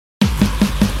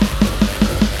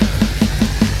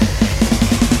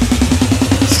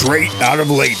straight out of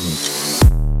Layton.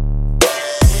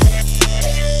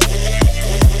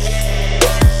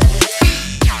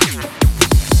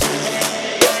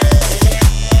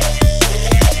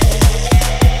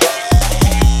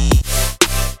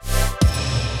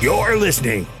 You're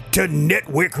listening to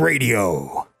NTWIC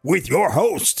Radio with your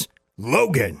hosts,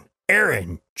 Logan,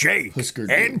 Aaron, Jake,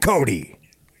 Husker, and Kody.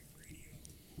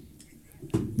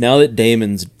 Now that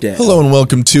Damon's dead. Hello and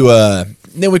welcome to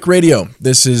NTWIC Radio.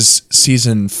 This is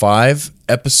season 5,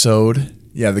 episode.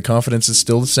 Yeah, the confidence is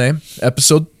still the same.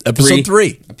 Episode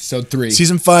 3. Episode 3.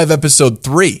 Season 5, episode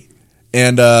 3.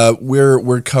 And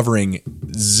we're covering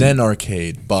Zen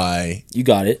Arcade by. You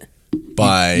got it.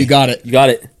 By. You got it. You got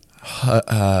it.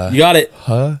 You got it.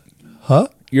 Huh?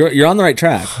 You're on the right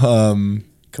track. Come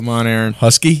on, Aaron.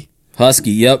 Husky?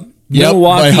 Husky. Yep. Yep,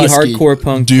 Milwaukee by Husky. hardcore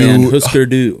punk band Husker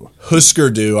do. Husker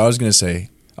do. I was gonna say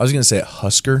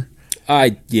Husker.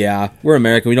 Yeah, we're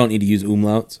American. We don't need to use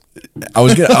umlauts. I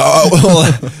was gonna I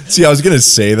was gonna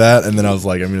say that, and then I was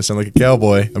like, I'm gonna sound like a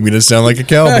cowboy.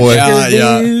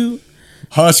 Yeah.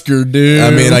 Husker, dude.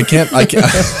 I mean, I can't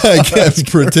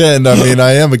pretend. I mean,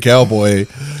 I am a cowboy.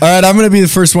 All right, I'm going to be the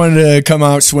first one to come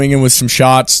out swinging with some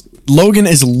shots. Logan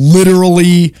is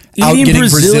literally out Eating getting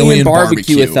Brazilian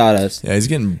barbecue without us. Yeah, he's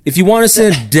getting. If you want to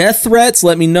send death threats,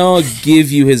 let me know. I'll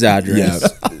give you his address.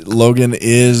 Yeah, Logan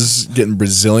is getting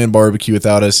Brazilian barbecue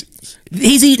without us.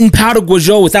 He's eating pão de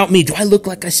queijo without me. Do I look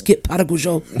like I skipped pão de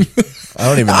queijo? I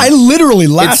don't even. I literally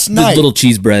It's the little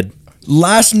cheese bread.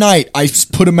 Last night, I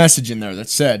put a message in there that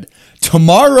said,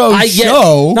 tomorrow's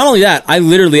show... Not only that, I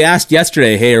literally asked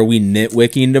yesterday, hey, are we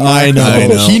nitwicking tomorrow? I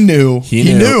know. He knew.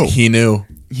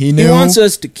 He wants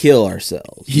us to kill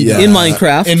ourselves. In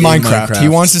Minecraft. In Minecraft. He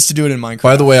wants us to do it in Minecraft.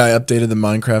 By the way, I updated the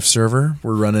Minecraft server.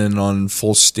 We're running on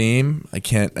full steam. I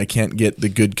can't get the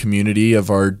good community of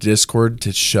our Discord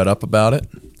to shut up about it.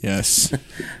 Yes.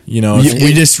 You know,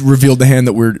 we just revealed the hand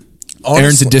that we're...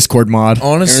 Aaron's a Discord mod.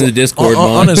 Honestly, Aaron's a Discord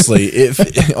mod. Honestly,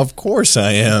 if of course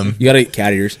I am. You gotta get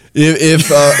cat ears.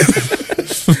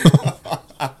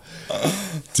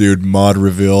 Dude, mod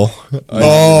reveal.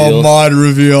 Mod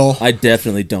reveal. I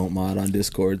definitely don't mod on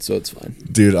Discord, so it's fine.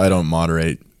 Dude, I don't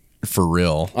moderate for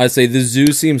real. I'd say the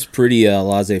zoo seems pretty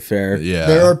laissez-faire. Yeah.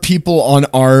 There are people on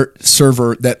our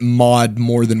server that mod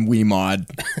more than we mod.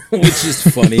 Which is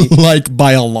funny. Like,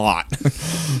 by a lot.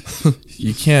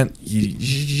 You can't,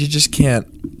 you just can't,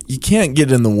 you can't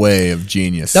get in the way of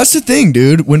genius. That's the thing,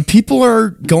 dude. When people are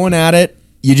going at it,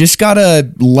 you just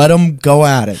gotta let them go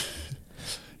at it.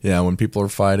 Yeah, when people are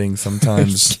fighting,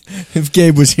 sometimes... If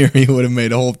Gabe was here, he would have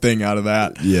made a whole thing out of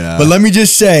that. Yeah. But let me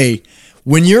just say,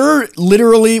 when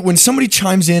somebody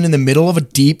chimes in the middle of a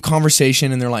deep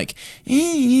conversation and they're like,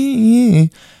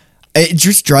 it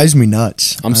just drives me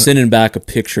nuts. I'm sending back a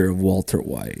picture of Walter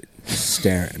White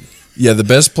staring. Yeah, the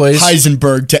best place...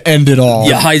 Heisenberg to end it all.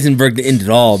 Yeah, Heisenberg to end it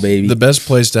all, baby. The best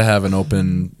place to have an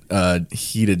open,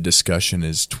 heated discussion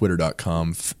is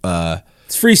twitter.com.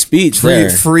 It's free speech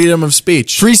Freedom of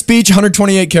speech. Free speech,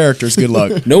 128 characters. Good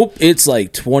luck. Nope, it's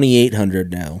like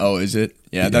 2,800 now. Oh, is it?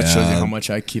 Yeah, that shows you how much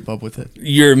I keep up with it.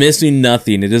 You're missing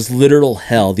nothing. It is literal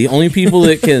hell. The only people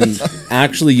that can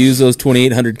actually use those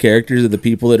 2,800 characters are the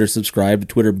people that are subscribed to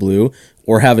Twitter Blue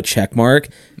or have a check mark,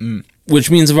 which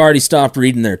means I've already stopped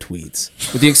reading their tweets.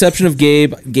 With the exception of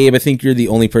Gabe. Gabe, I think you're the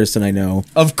only person I know.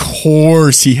 Of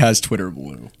course he has Twitter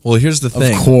Blue. Well, here's the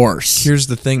thing. Of course. Here's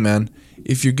the thing, man.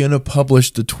 If you're going to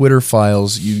publish the Twitter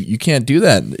files, you can't do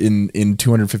that in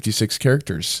 256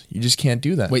 characters. You just can't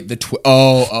do that. Wait,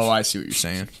 Oh, I see what you're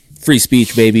saying. Free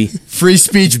speech, baby. Free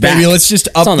speech, Back. baby. Let's just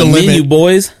up It's on the limit. menu,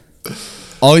 boys.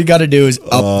 All you got to do is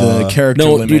up the character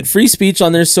limit. Dude, free speech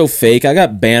on there is so fake. I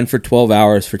got banned for 12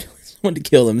 hours for telling someone to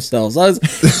kill themselves. I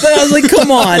was like,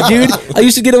 come on, dude. I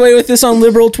used to get away with this on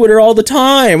liberal Twitter all the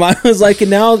time. I was like,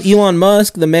 and now Elon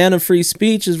Musk, the man of free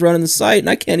speech, is running the site, and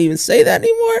I can't even say that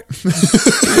anymore.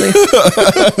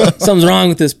 Something's wrong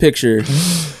with this picture.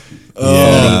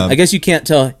 Yeah. I guess you can't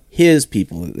tell his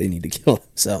people that they need to kill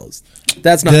themselves.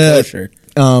 That's not kosher.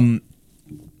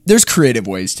 There's creative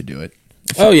ways to do it.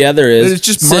 Oh yeah, there is. It's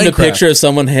just send Minecraft. a picture of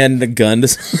someone handing a gun to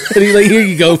somebody. Like, here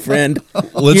you go, friend.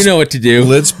 You know what to do.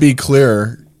 Let's be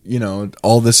clear. You know,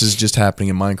 all this is just happening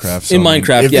in Minecraft. So In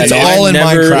Minecraft, if yeah, It's no, all in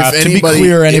Minecraft. if To be anybody-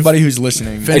 clear, anybody who's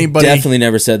listening. I definitely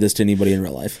never said this to anybody in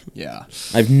real life. Yeah.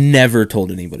 I've never told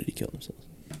anybody to kill themselves.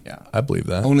 Yeah. I believe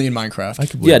that. Only in Minecraft. I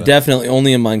could believe Yeah, that. definitely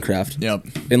only in Minecraft.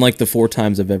 Yep. In like the 4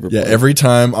 times I've ever Yeah, played. every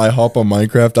time I hop on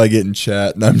Minecraft, I get in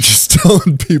chat and I'm just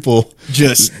telling people.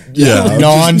 Just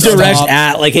direct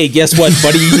at like, hey, guess what,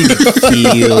 buddy? You need to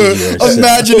kill yourself.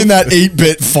 Imagine in that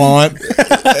 8-bit font.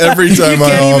 Every time You I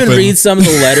can't hop even in. read some of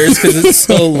the letters because it's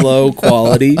so low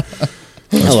quality.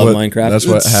 I love Minecraft. That's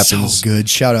what It's happens. so good.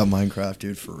 Shout out Minecraft,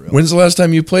 dude, for real. When's the last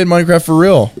time you played Minecraft for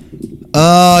real?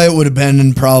 It would have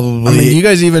been probably. I mean, you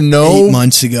guys even know 8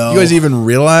 months ago. You guys even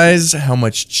realize how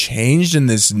much changed in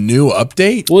this new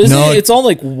update? Well, No, it's all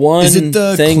like one Is it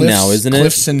the thing cliffs, now, isn't it?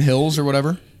 Cliffs and hills or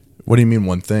whatever? What do you mean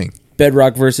one thing?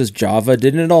 Bedrock versus Java.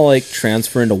 Didn't it all like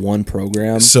transfer into one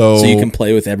program? So you can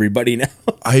play with everybody now.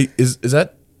 Is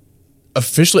that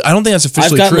officially? I don't think that's I've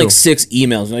officially gotten true. like 6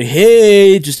 emails like,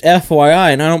 "Hey, just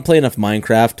FYI," and I don't play enough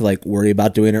Minecraft to like worry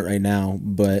about doing it right now.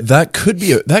 But That could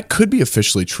be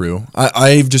officially true.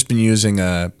 I've just been using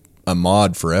a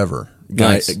mod forever,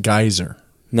 Nice. Geyser,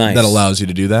 Nice. that allows you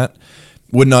to do that.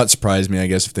 Would not surprise me, I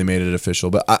guess, if they made it official.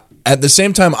 But at the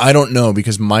same time, I don't know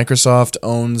because Microsoft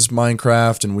owns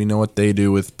Minecraft, and we know what they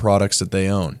do with products that they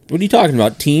own. what are you talking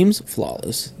about? Teams,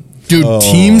 flawless. Dude,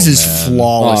 Teams is Oh,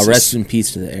 flawless. rest in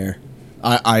peace to the air.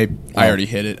 I already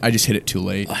hit it. I just hit it too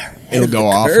late. It'll go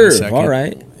off in a Curve. second. All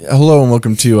right. Hello and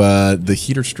welcome to the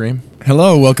Heater stream.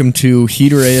 Hello, welcome to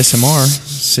Heater ASMR.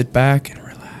 Sit back and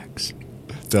relax.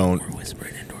 Don't.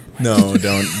 No,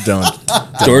 don't.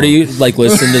 Dory, you like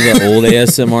listen to the old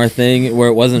ASMR thing where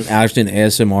it wasn't actually an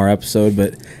ASMR episode,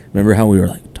 but remember how we were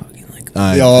like talking like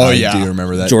I yeah. do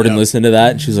remember that. Jordan listened to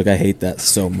that and she was like, "I hate that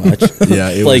so much." Yeah,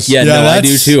 it like was, yeah, no, I do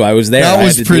that's- too. I was there. I That had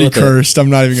was to deal pretty with it. cursed.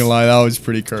 I'm not even gonna lie. That was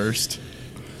pretty cursed.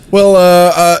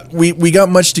 Well, we got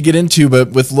much to get into, but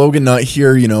with Logan not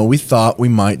here, we thought we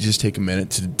might just take a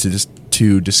minute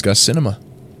to discuss cinema.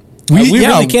 We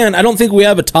really can. I don't think we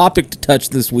have a topic to touch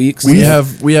this week. So.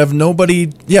 We have nobody.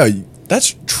 Yeah,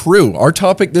 that's true. Our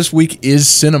topic this week is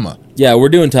cinema Yeah, we're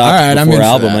doing topics All right, I'm before in for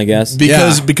album, that. I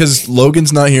guess. because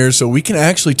Logan's not here, so we can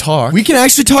actually talk. We can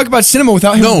actually talk about cinema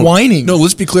without him whining. No,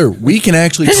 let's be clear. We can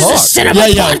actually This talk. is a cinema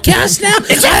podcast now.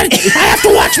 I have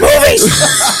to watch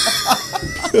movies.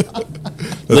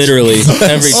 Literally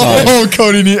every time.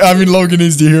 Oh, Logan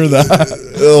needs to hear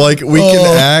that. Like we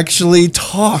can actually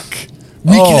talk.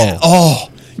 We can.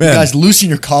 Man. You guys, loosen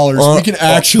your collars. We can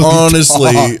actually.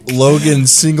 honestly, talk. Logan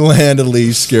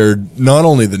single-handedly scared not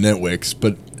only the NTWICs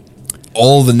but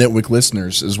all the NTWIC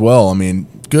listeners as well. I mean,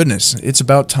 goodness, it's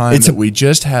about time that we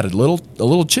just had a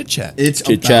little chit chat. It's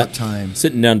Chit about chat. time.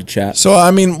 Sitting down to chat. So I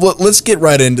mean, let's get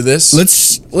right into this.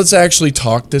 Let's actually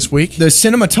talk this week The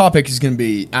cinema topic is going to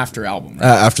be after album. Right?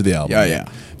 after the album. Yeah.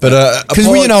 But Because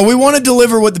we want to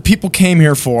deliver what the people came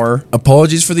here for.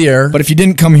 apologies for the error. But if you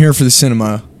didn't come here for the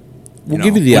cinema, we'll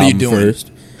give you the what are you album doing?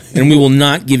 first, and we will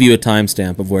not give you a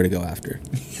timestamp of where to go after.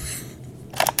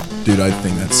 Dude, I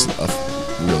think that's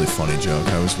a really funny joke.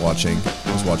 I was watching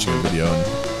a video,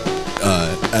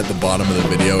 and at the bottom of the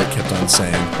video, it kept on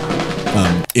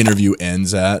saying "interview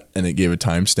ends at," and it gave a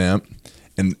timestamp,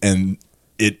 and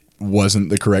it wasn't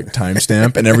the correct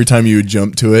timestamp. And every time you would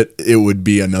jump to it, it would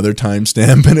be another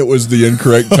timestamp, and it was the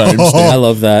incorrect timestamp. I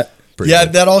love that. Pretty yeah,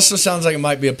 good. that also sounds like it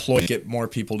might be a ploy to get more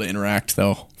people to interact,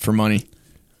 though, for money.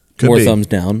 Could More be. thumbs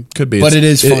down. Could be, But it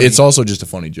is funny. It's also just a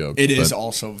funny joke. It is but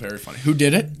also very funny. Who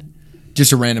did it?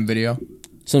 Just a random video.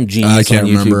 Some I genius can't on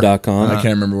remember. YouTube.com. I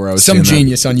can't remember where I was. Some seeing that.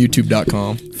 genius on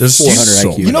YouTube.com. There's 400 so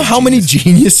IQ. many You know how many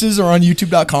geniuses are on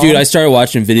YouTube.com? Dude, I started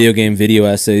watching video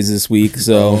essays this week,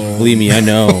 so believe me, I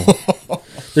know.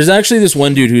 There's actually this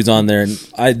one dude who's on there,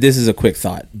 and this is a quick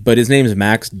thought, but his name is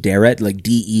Max Derrett, like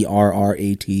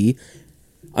Derrat.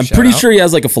 I'm Shout pretty out. sure he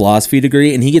has like a philosophy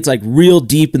degree, and he gets like real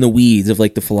deep in the weeds of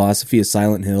like the philosophy of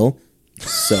Silent Hill.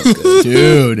 So good.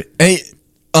 Dude. Hey,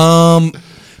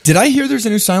 did I hear there's a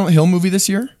new Silent Hill movie this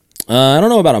year? I don't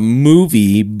know about a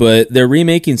movie, but they're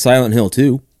remaking Silent Hill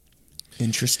 2.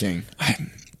 Interesting.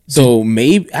 So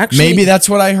maybe Maybe that's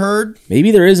what I heard.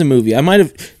 maybe there is a movie.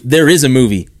 There is a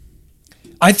movie.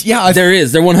 There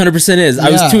is. There 100% is.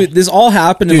 I was Yeah. too. This all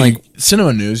happened in Dude, like.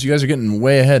 cinema news. You guys are getting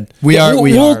way ahead. We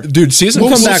are. Dude, season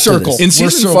We'll come five- back to this. in We're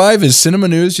season so- 5 is cinema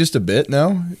news just a bit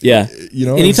now. Yeah. You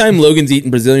know, Anytime Logan's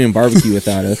eating Brazilian barbecue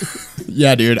without us,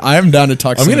 Yeah, dude. I am down to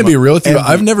talk. I'm gonna cinema be real with you. every-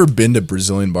 I've never been to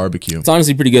Brazilian barbecue. it's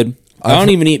honestly pretty good. I don't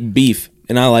even eat beef,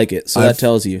 and I like it. So that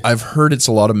tells you. I've heard it's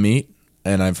a lot of meat,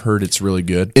 and I've heard it's really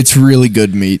good. It's really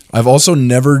good meat. I've also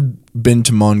never been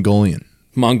to Mongolian.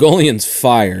 Mongolian's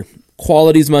fire.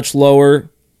 Quality's much lower,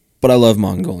 but I love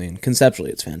Mongolian. Conceptually,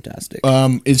 it's fantastic.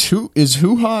 Is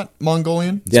who hot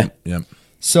Mongolian? yeah. Yeah.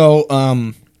 So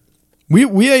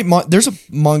we ate. There's a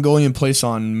Mongolian place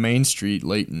on Main Street,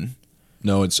 Layton.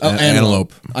 No, it's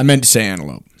Antelope. I meant to say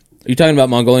antelope. Are you talking about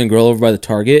Mongolian Grill over by the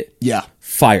Target? Yeah,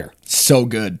 Fire. so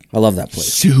good, I love that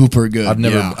place. super good.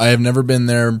 I have never been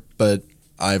there, but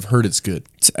I've heard it's good.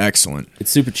 It's excellent. It's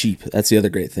super cheap. That's the other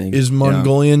great thing. Is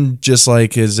Mongolian just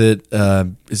like is it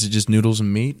just noodles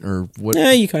and meat or what?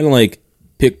 Yeah, you kind of like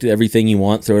pick everything you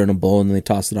want, throw it in a bowl, and then they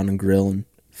toss it on a grill and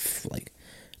like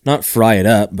not fry it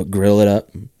up, but grill it up.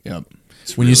 Yep.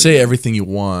 When you say everything you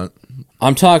want,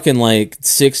 I'm talking like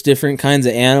 6 different kinds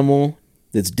of animal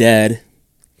that's dead,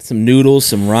 some noodles,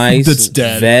 some rice, That's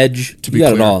dead. veg. To be You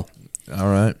got it clear. all. all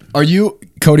right.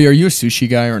 Cody, are you a sushi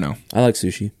guy or no? I like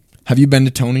sushi. Have you been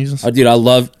to Tony's? Oh, dude, I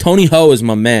love Tony Ho is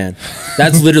my man.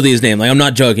 That's literally his name. Like, I'm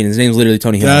not joking. His name's literally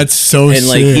Tony Ho. That's so and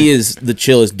like sick. he is the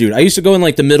chillest dude. I used to go in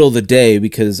like the middle of the day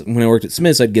because when I worked at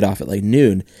Smith's, I'd get off at like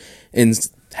noon and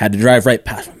had to drive right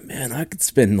past. Man, I could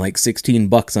spend like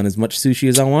 $16 on as much sushi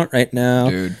as I want right now,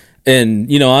 Dude.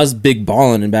 And you know, I was big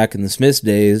balling and back in the Smith's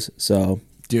days, so.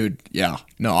 Dude, yeah.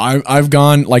 No, I've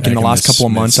gone, like, in Back the in last the couple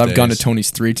of months, Smith's I've gone to days.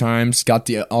 Tony's 3 times, got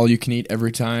the all-you-can-eat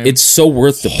every time. It's so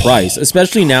worth the price,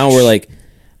 especially now where like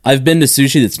I've been to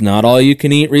sushi that's not all you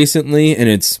can eat recently, and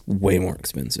it's way more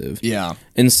expensive. Yeah.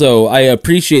 And so I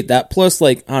appreciate that. Plus,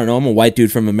 like, I don't know, I'm a white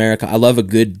dude from America. I love a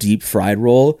good deep fried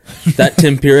roll. That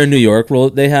tempura New York roll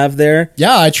that they have there.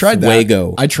 Yeah, I tried that.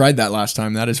 Fuego. I tried that last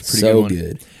time. That is a pretty So good one.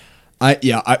 good.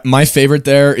 My favorite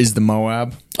there is the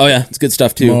Moab. Oh, yeah, it's good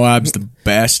stuff, too. Moab's the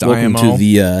best Welcome IMO. to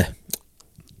the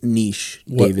niche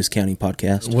Davis County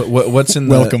podcast. What's in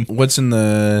Welcome. What's in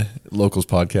the locals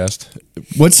podcast?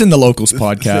 What's in the Locals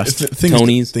podcast? Things,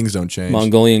 Tony's. things don't change.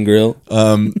 Mongolian Grill.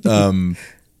 What's in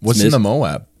Smith's. the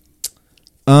Moab?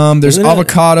 There's Isn't it-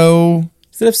 avocado.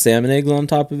 Does it have salmon eggs on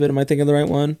top of it? Am I thinking of the right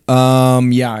one?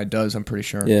 Yeah, it does. I'm pretty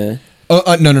sure. Yeah.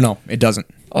 No. It doesn't.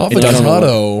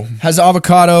 Avocado. Has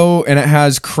avocado and it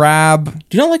has crab.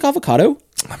 Do you not like avocado?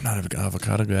 I'm not an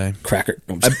avocado guy. Cracker.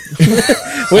 No, I'm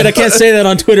just- Wait, I can't say that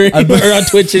on Twitter anymore, or on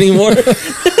Twitch anymore.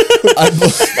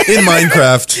 In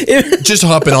Minecraft, just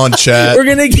hopping on chat. We're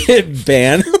gonna get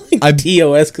banned, like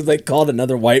TOS, because I called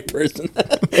another white person.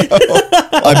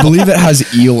 I believe it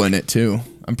has eel in it too.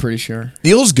 I'm pretty sure.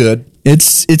 Eel's good.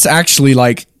 It's actually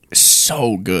like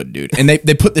so good, dude. And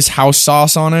they put this house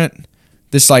sauce on it.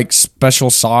 This like special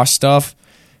sauce stuff.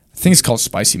 I think it's called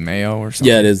spicy mayo or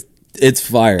something. Yeah, it is. It's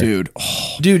fire, Dude.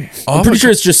 Dude, I'm pretty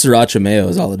sure it's just sriracha mayo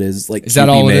is all it is. Like Is that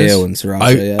QB all it mayo is? and sriracha.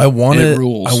 I yeah. want And it to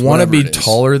rules, I want to whatever be it is.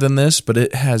 taller than this, but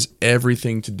it has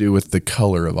everything to do with the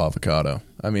color of avocado.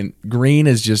 I mean, green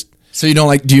is just. So you don't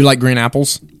like? Do you like green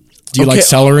apples? Do you Okay, like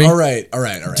celery? All right.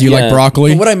 Do you Yeah. like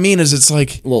broccoli? But what I mean is, it's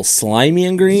like a little slimy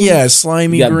and green. yeah,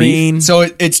 slimy You got green. So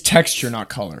it's texture, not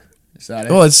color. Is that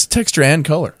it? Well, it's texture and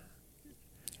color.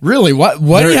 Really? What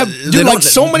do you have? Dude, like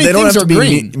so many they don't things have are to be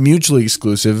green. mutually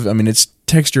exclusive. I mean, it's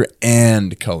texture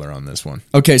and color on this one.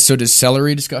 Okay, so does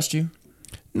celery disgust you?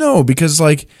 No, because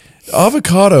like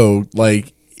avocado,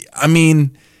 like I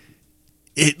mean,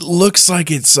 it looks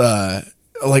like it's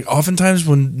like oftentimes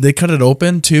when they cut it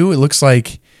open too, it looks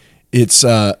like it's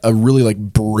a really like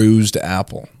bruised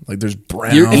apple. Like there's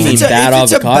brown. You're eating bad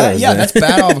avocados. yeah, then. that's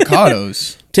bad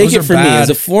avocados. Take Those it are from me bad. as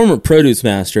a former produce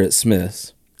master at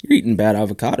Smith's. You're eating bad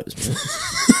avocados,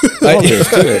 man. All there is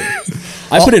to it.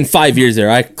 I put in 5 years there.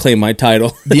 I claim my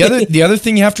title. The other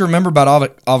thing you have to remember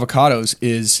about avocados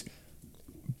is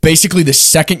basically the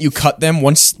second you cut them,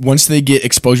 once they get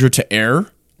exposure to air,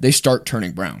 they start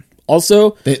turning brown.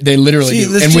 Also, They literally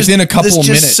do. And within a couple of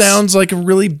minutes. sounds like a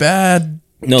really bad.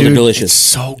 no, Dude, they're delicious. It's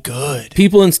so good.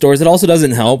 People in stores, it also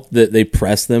doesn't help that they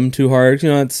press them too hard. You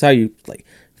know, that's how you, like,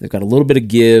 if they've got a little bit of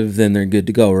give, then they're good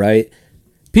to go, right?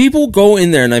 People go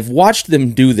in there, and I've watched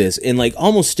them do this, and, like,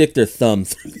 almost stick their thumb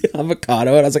through the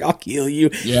avocado, and I was like, I'll kill you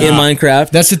Yeah. in Minecraft.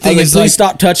 That's the thing I was is, like, like- please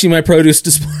stop touching my produce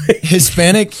display.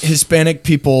 Hispanic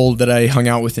people that I hung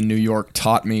out with in New York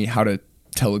taught me how to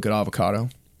tell a good avocado.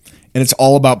 And it's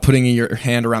all about putting your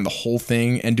hand around the whole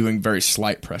thing and doing very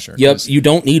slight pressure. Yep, 'Cause you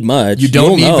don't need much. You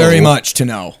don't You'll need know. very much to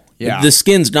know. Yeah. The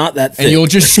skin's not that thick. And you'll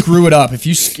just screw it up if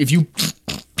you Yep.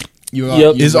 Is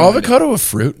ruined it. avocado a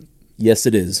fruit? Yes,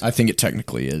 it is. I think it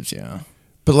technically is, yeah.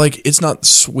 But like, it's not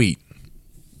sweet.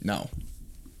 No.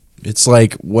 It's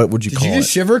like, what would you Did call you it?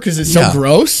 just shiver because it's Yeah. so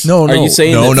gross? No, Are you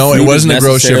saying no, that no? It fruit wasn't a is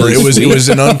gross shiver. necessarily It was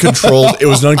sweet? an uncontrolled. It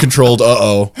was an uncontrolled.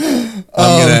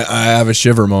 I have a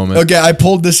shiver moment. Okay, I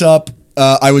pulled this up.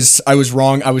 I was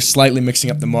wrong. I was slightly mixing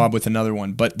up the Moab with another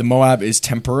one, but the Moab is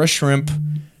tempura shrimp,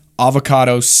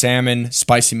 avocado, salmon,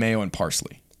 spicy mayo, and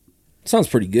parsley. Sounds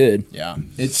pretty good. Yeah,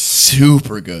 it's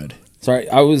super good. Sorry,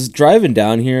 I was driving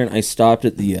down here and I stopped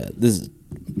at the this is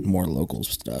more local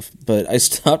stuff, but I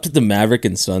stopped at the Maverick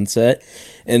and Sunset,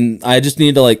 and I just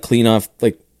needed to like clean off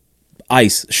like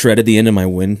ice shredded the end of my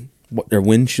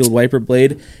windshield wiper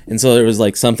blade, and so there was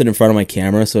like something in front of my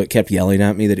camera, so it kept yelling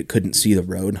at me that it couldn't see the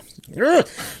road.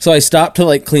 So I stopped to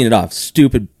like clean it off.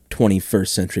 Stupid 21st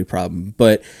century problem,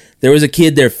 but there was a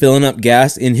kid there filling up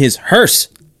gas in his hearse.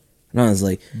 And I was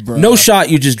like, no shot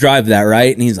you just drive that,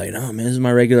 right? And he's like, no, man, this is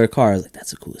my regular car. I was like,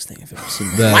 that's the coolest thing I've ever seen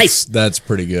in my life. That's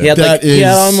pretty good. He had That is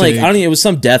I don't sick. it was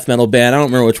some death metal band. I don't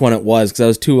remember which one it was because I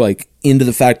was too like into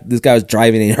the fact that this guy was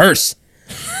driving a hearse.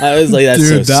 I was like, that's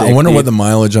Dude, so that- sick. I wonder dude. what the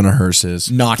mileage on a hearse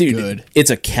is. Not Dude, good. It's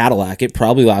a Cadillac. It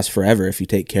probably lasts forever if you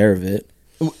take care of it.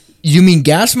 You mean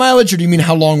gas mileage, or do you mean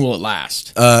how long will it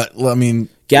last? Well, I mean,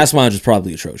 Gas mileage is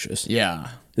probably atrocious. Yeah.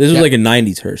 This was like a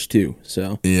 90s hearse too,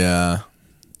 so. yeah.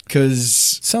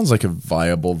 Because, Sounds like a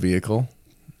viable vehicle.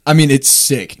 I mean, it's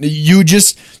sick. You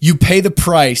pay the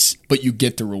price, but you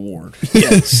get the reward.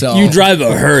 Yeah. So You drive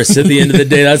a hearse at the end of the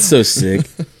day. That's so sick.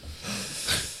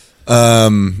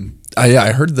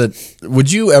 I heard that.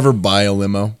 Would you ever buy a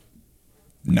limo?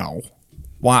 No.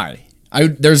 Why?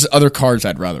 There's other cars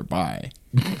I'd rather buy.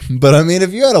 But I mean,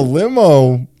 if you had a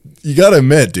limo, you got to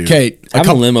admit, dude. Okay,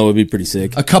 Having a limo would be pretty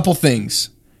sick. a couple things.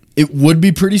 It would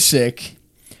be pretty sick.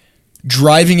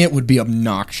 Driving it would be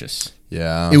obnoxious.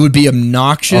 Yeah. It would be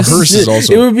obnoxious. A hearse is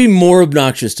also. It would be more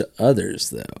obnoxious to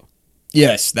others, though.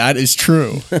 Yes, that is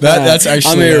true. That's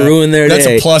actually I'm gonna ruin their That's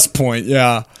day. a plus point.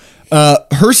 Yeah.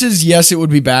 Hearses, yes, it would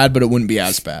be bad, but it wouldn't be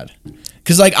as bad.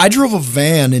 Because like I drove a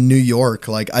van in New York.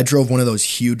 Like I drove one of those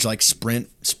huge like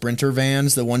sprinter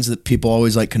vans, the ones that people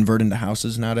always like convert into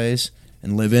houses nowadays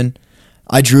and live in.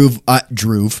 I drove. Yeah,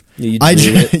 you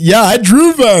drove it. Yeah, I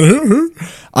drove that.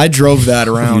 I drove that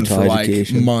around Utah for like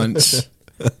education. months.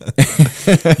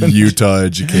 Utah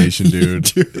education,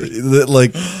 dude.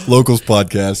 Like locals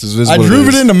podcast is. I drove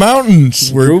it into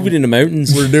mountains. We're moving into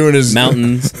mountains. We're doing as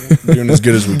mountains. doing as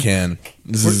good as we can.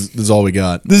 This is all we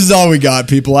got. This is all we got,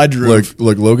 people. I drove.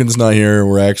 Look, Logan's not here.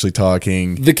 We're actually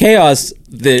talking. The chaos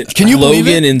that Can you believe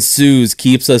Logan it? ensues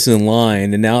keeps us in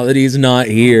line, and now that he's not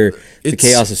here, the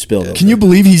chaos has spilled over. Can you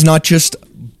believe he's not just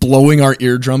blowing our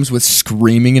eardrums with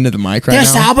screaming into the mic right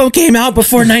This now? album came out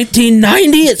before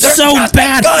 1990. It's so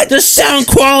bad. The sound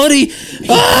quality.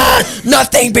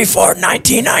 Nothing before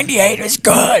 1998 is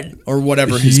good. Or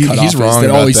whatever his He's cutoff is. wrong That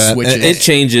about always that. switches. It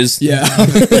changes. yeah.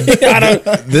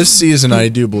 This season, I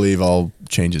do believe I'll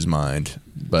change his mind.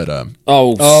 But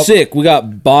Sick. We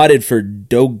got botted for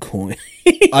Dogecoin.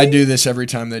 I do this every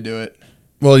time they do it.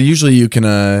 well, usually you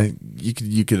can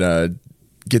you could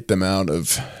get them out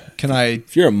of. Can I?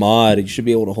 If you're a mod, you should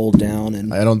be able to hold down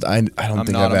and I don't think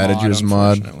I've added you as a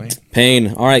mod. unfortunately.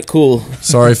 pain. All right, cool.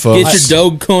 Sorry, folks. Get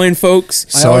your Dogecoin, folks.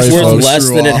 Sorry, It's worth folks. less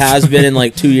Screw than it off. has been in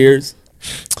like 2 years.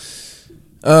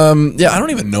 Yeah, I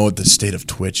don't even know what the state of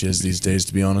Twitch is these days.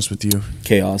 To be honest with you,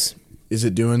 Chaos. is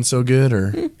it doing so good,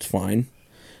 or It's fine.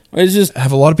 It's just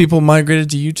have a lot of people migrated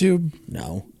to YouTube?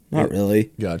 no, not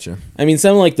really. Gotcha. I mean,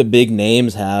 some like the big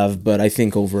names have, but I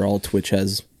think overall Twitch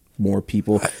has more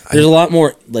people. There's a lot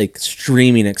more like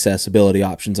streaming accessibility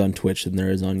options on Twitch than there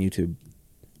is on YouTube.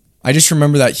 I just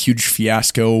remember that huge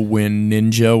fiasco when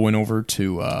Ninja went over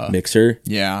to Mixer.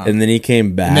 yeah. And then he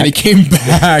came back. And then he came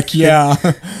back. Yeah.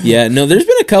 Yeah, no, there's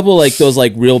been a couple like those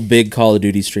like real big Call of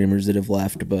Duty streamers that have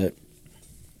left, but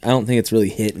I don't think it's really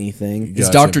hit anything. Is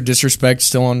Gotcha. Dr. Disrespect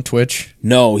still on Twitch?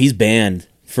 No, he's banned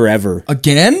forever.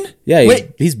 Again? Yeah,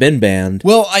 Wait. he's been banned.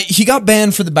 Well, he got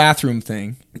banned for the bathroom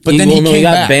thing, but then he no, came he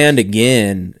got back. banned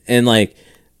again. And like,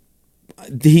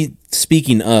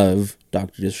 speaking of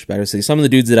Dr. Disrespect, I was saying some of the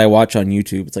dudes that I watch on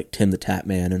YouTube, it's like Tim the Tap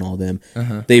Man and all them.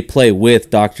 They play with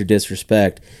Dr.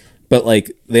 Disrespect, but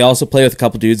like they also play with a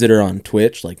couple dudes that are on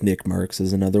Twitch. Like Nick Merckx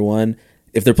is another one.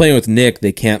 If they're playing with Nick,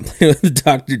 they can't play with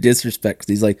Dr. Disrespect because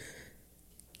he's like,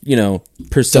 you know,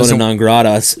 persona Doesn't- non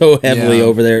grata so heavily Yeah.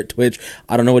 over there at Twitch.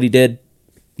 I don't know what he did.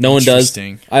 No one does.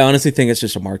 Interesting. I honestly think it's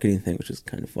just a marketing thing, which is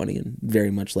kind of funny and very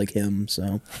much like him.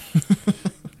 So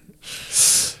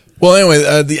Well,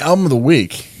 anyway, the album of the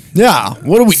week. Yeah.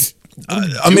 What do we?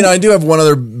 I mean, I do have one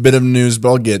other bit of news, but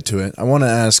I'll get to it. I want to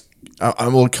ask.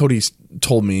 Well, Cody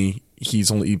told me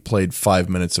he's only played 5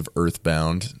 minutes of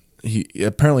Earthbound. He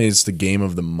apparently it's the game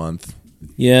of the month,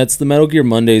 yeah, it's the Metal Gear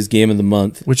Mondays game of the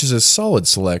month. which is a solid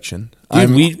selection.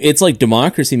 Dude, it's like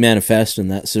Democracy Manifest in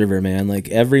that server, man. Like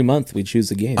every month we choose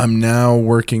a game. I'm now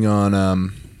working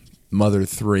on Mother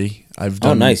 3. I've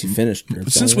done. Oh, nice! You finished.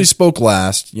 Since we spoke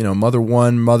last, Mother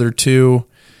 1, Mother 2,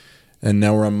 and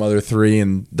now we're on Mother 3,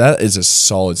 and that is a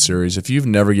solid series. If you've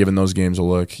never given those games a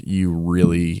look, you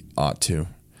really ought to.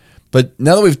 But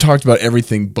now that we've talked about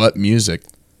everything but music,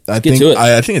 I get think to it.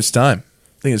 I think it's time.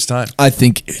 I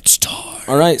think it's time.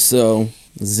 All right, so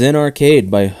Zen Arcade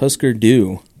by Husker.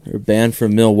 They're a band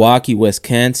from Milwaukee,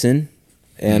 Wisconsin,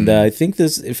 and I think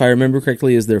this, if I remember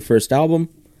correctly, is their first album.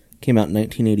 Came out in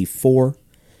 1984.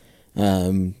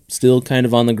 Still kind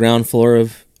of on the ground floor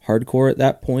of hardcore at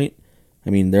that point. I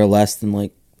mean, they're less than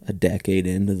like a decade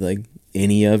into like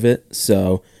any of it,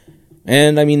 so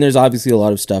And I mean, there's obviously a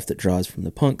lot of stuff that draws from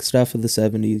the punk stuff of the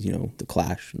 70s, you know, the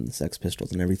Clash and the Sex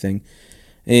Pistols and everything.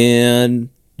 And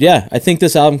yeah, I think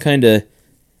this album kind of,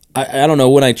 I don't know,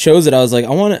 when I chose it, I was like,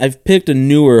 I've picked a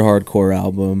newer hardcore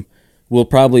album. We'll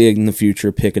probably in the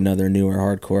future pick another newer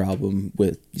hardcore album.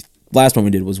 Last one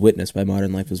we did was Witness by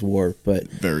Modern Life is War, but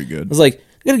Very good. I was like,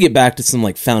 I gotta get back to some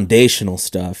like foundational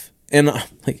stuff. And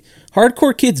like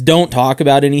hardcore kids don't talk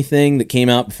about anything that came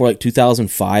out before like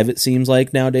 2005, it seems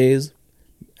like nowadays.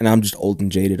 And I'm just old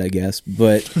and jaded, I guess.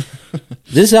 But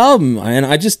this album, and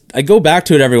I go back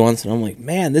to it every once and I'm like,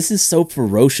 man, this is so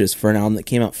ferocious for an album that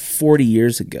came out 40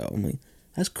 years ago. I'm like,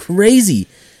 that's crazy.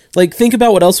 Like, think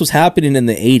about what else was happening in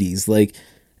the 80s. Like,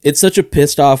 it's such a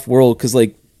pissed off world because,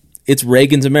 like, it's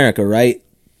Reagan's America, right?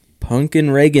 Punk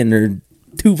and Reagan are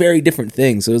two very different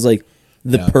things. So it was like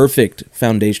the perfect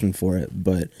foundation for it.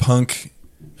 But punk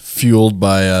fueled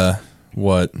by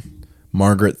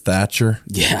Margaret Thatcher?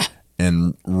 Yeah.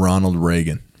 And Ronald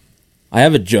Reagan. I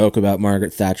have a joke about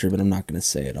Margaret Thatcher, but I'm not going to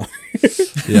say it on here.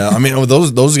 Yeah, I mean,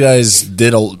 those guys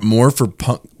did more for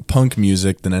punk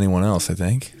music than anyone else, I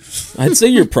think. I'd say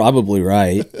you're probably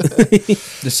right.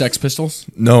 The Sex Pistols?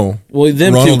 No. Well,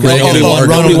 them Ronald too, because Reagan.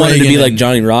 nobody wanted to be like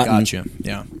Johnny Rotten. Gotcha,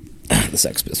 yeah. The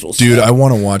Sex Pistols. Dude, I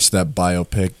want to watch that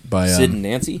biopic by Sid and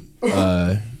Nancy?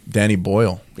 Danny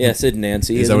Boyle. Yeah, Sid and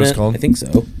Nancy. Is that what it's called? I think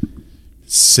so.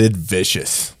 Sid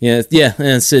Vicious. Yeah,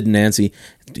 Sid and Nancy.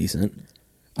 Decent.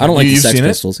 I don't like the Sex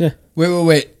Pistols. Yeah.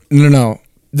 Wait. No.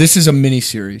 This is a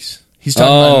mini-series. He's talking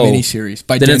about a mini-series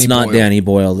by then Danny it's not Boyle. Danny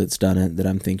Boyle that's done it that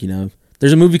I'm thinking of.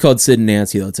 There's a movie called Sid and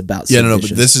Nancy, though. It's about Sid But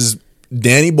Vicious. this is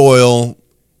Danny Boyle,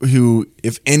 who,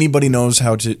 if anybody knows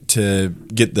how to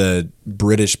get the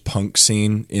British punk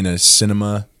scene in a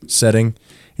cinema setting,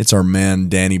 it's our man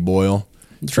Danny Boyle.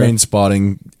 Train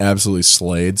Spotting absolutely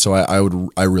slayed. So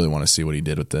I really want to see what he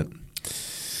did with it.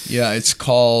 Yeah, it's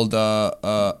called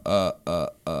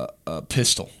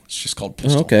Pistol. It's just called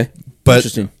Pistol. Oh, okay. But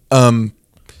Interesting.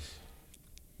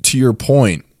 To your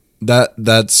point,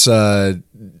 that's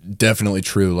definitely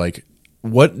true. Like,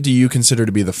 what do you consider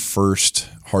to be the first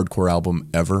hardcore album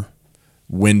ever?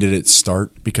 When did it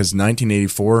start? Because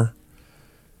 1984.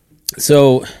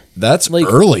 So that's like,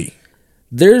 early.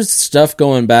 There's stuff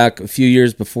going back a few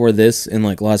years before this in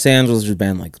like Los Angeles. There's a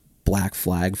band like Black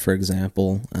Flag, for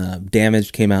example.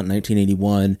 Damaged came out in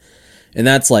 1981, and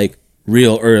that's like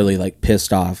real early, like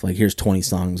pissed off. Like here's 20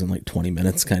 songs in like 20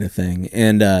 minutes kind of thing.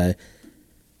 And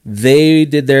they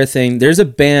did their thing. There's a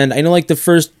band I know, like the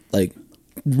first like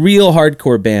real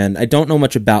hardcore band. I don't know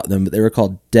much about them, but they were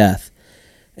called Death,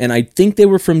 and I think they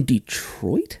were from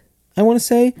Detroit. I want to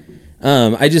say.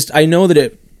 I know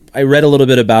that I read a little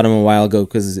bit about them a while ago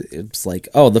because it's like,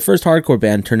 oh, the first hardcore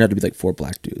band turned out to be like 4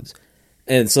 black dudes.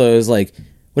 And so it was like,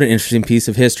 what an interesting piece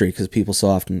of history because people so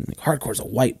often, like, hardcore's a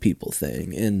white people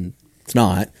thing, and it's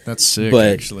not. That's sick,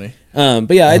 but, actually.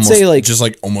 But yeah, I'd say like... Just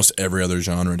like almost every other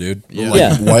genre, dude.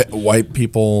 Yeah. Like, white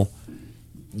people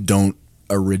don't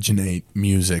originate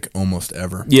music almost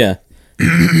ever. Yeah.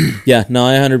 Yeah, no,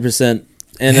 I 100%.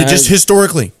 And just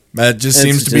historically, that just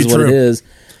seems to be what true. It is.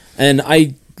 And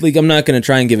I'm not going to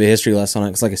try and give a history lesson on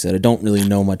it because, like I said, I don't really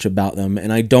know much about them.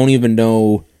 And I don't even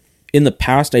know, in the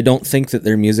past, I don't think that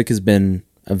their music has been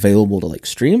available to, like,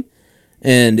 stream.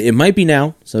 And it might be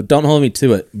now, so don't hold me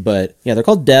to it. But, yeah, they're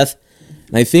called Death.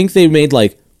 And I think they made,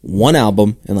 like, one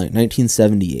album in, like,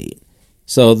 1978.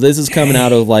 So this is coming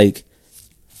out of, like,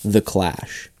 The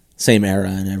Clash. Same era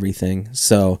and everything.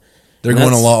 So... They're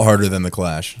going a lot harder than The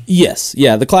Clash. Yes.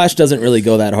 Yeah, The Clash doesn't really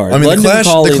go that hard. I mean, London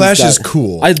The Clash is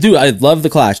cool. I do. I love The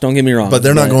Clash. Don't get me wrong. But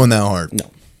they're not going that hard.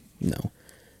 No.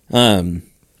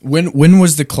 When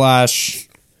was The Clash?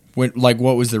 What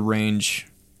was the range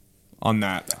on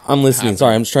that? I'm listening.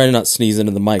 Sorry, I'm just trying to not sneeze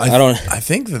into the mic. I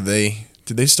think that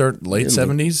did they start late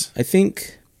 70s? I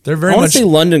think they're very I want much. to say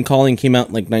London Calling came out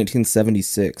in like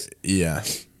 1976. Yeah,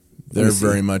 they're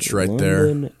very much right there.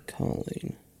 London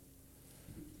Calling.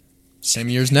 Same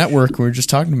year as NTWIC. We were just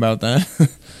talking about that.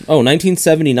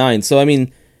 1979. So I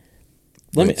mean,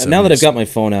 now that I've got my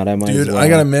phone out, I might. Dude, as well. I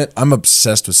gotta admit, I'm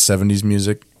obsessed with 70s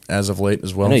music as of late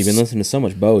as well. I know you've been listening to so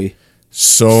much Bowie.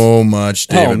 So much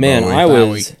David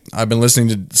Bowie. I've been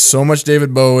listening to so much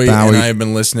David Bowie. And I've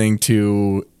been listening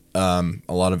to a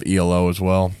lot of ELO as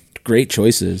well. Great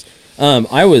choices.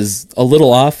 I was a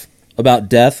little off about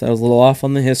Death. I was a little off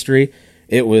on the history.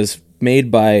 It was made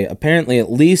by apparently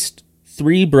at least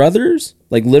 3 brothers,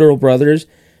 like literal brothers.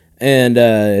 And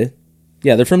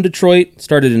they're from Detroit.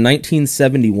 Started in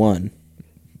 1971.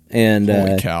 And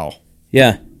Holy cow.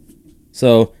 Yeah.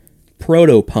 So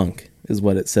proto-punk is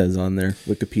what it says on their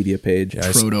Wikipedia page. Yeah,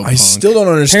 I still don't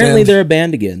understand. Apparently they're a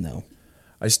band again, though.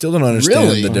 I still don't understand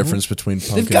Really? the difference between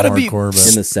punk They've and gotta be hardcore.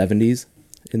 in the But 70s.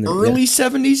 In the Early yeah.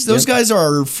 70s? Those guys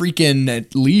are freaking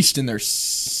at least in their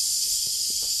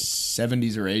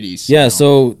 70s or 80s. Yeah,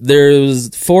 so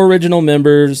there's 4 original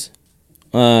members,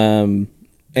 and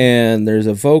there's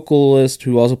a vocalist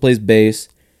who also plays bass,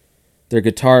 their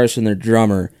guitarist, and their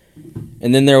drummer.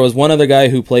 And then there was one other guy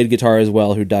who played guitar as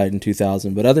well who died in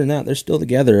 2000. But other than that, they're still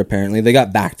together, apparently. They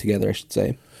got back together, I should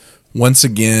say. once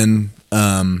again,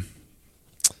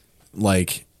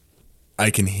 like I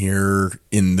can hear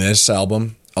in this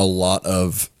album a lot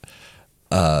of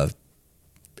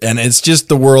and it's just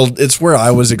the world, it's where I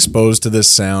was exposed to this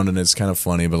sound, and it's kind of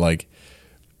funny, but like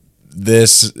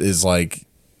this is like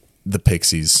the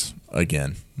Pixies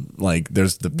again. Like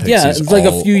there's the Pixies. Yeah, it's like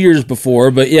a few years before,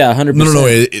 but yeah, 100%.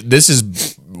 No. This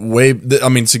is way. I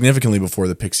mean, significantly before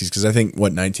the Pixies, because I think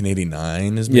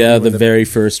 1989 is. Yeah, the very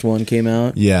first one came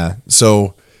out. Yeah,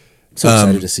 so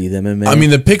excited to see them in May. I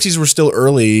mean, the Pixies were still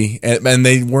early, and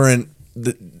they weren't.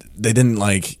 They didn't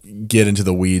like get into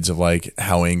the weeds of like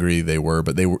how angry they were,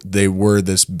 but they were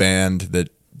this band that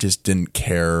just didn't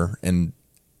care and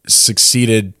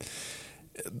succeeded.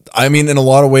 I mean, in a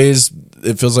lot of ways,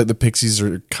 it feels like the Pixies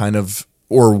are kind of,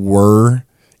 or were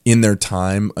in their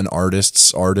time, an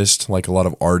artist's artist. Like a lot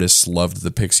of artists loved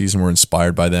the Pixies and were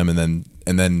inspired by them, and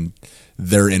then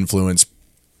their influence,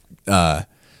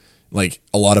 like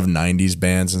a lot of 90s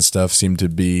bands and stuff seemed to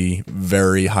be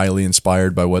very highly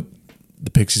inspired by what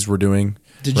the Pixies were doing.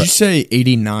 Did you say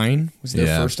 89 was their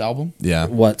Yeah. first album? Yeah.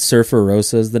 What, Surfer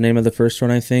Rosa is the name of the first one,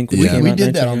 I think. Yeah. came We out did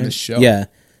in that on 1999. this show. Yeah,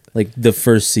 like the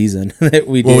first season that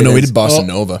we did. Well, no, we as- did Bossa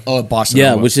Nova. Oh, Bossa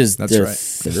Yeah, Nova. which is That's their right.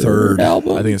 third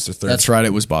album. I think it's the third. That's right.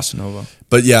 It was Bossa Nova.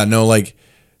 But yeah, no, like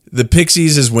the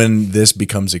Pixies is when this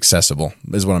becomes accessible,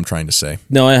 is what I'm trying to say.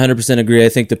 No, I 100% agree. I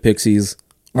think the Pixies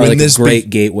are When like a this great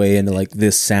gateway into like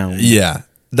this sound. Yeah,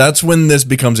 that's when this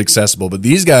becomes accessible. But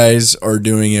these guys are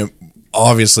doing it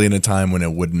obviously in a time when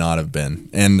it would not have been.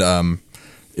 And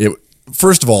it,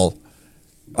 first of all,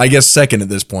 I guess second at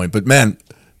this point, but man,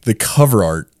 the cover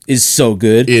art Is so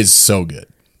good. is so good.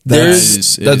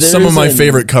 There's- That's some of my there's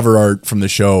favorite cover art from the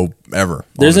show ever.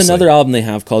 There's honestly. another album they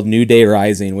have called New Day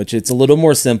Rising, which it's a little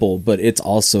more simple, but it's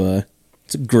also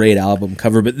it's a great album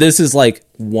cover. But this is like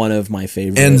one of my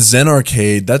favorites. And Zen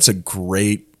Arcade, that's a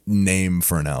great name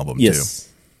for an album too. yes,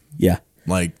 yeah.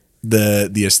 Like the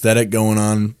aesthetic going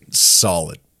on,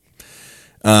 solid.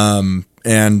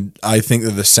 And I think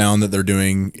that the sound that they're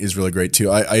doing is really great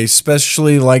too. I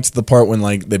especially liked the part when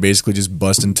like they basically just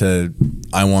bust into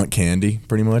 "I Want Candy"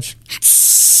 pretty much.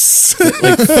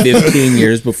 Like 15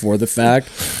 years before the fact.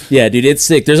 Yeah, dude, it's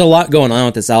sick. There's a lot going on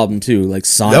with this album too, like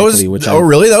sonically. That was which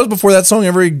really? That was before that song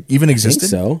ever even I think existed.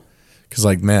 so. Because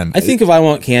like man, I think of I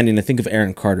Want Candy and I think of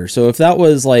Aaron Carter. So if that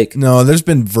was like, no, there's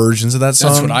been versions of that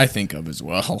song. That's what I think of as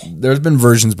well. There's been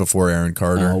versions before Aaron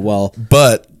Carter. oh well,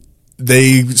 But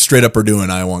they straight up are doing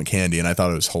 "I Want Candy," and I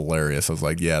thought it was hilarious. I was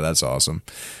like, "Yeah, that's awesome."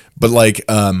 But like,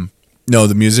 no,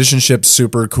 the musicianship's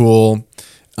super cool.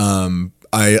 I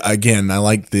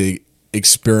like the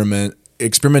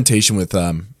experimentation with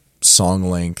song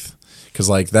length, because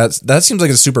like that seems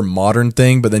like a super modern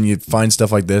thing. But then you find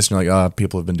stuff like this, and you're like,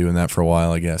 people have been doing that for a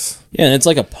while, I guess. yeah, and it's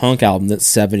like a punk album that's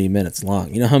 70 minutes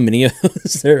long. You know how many of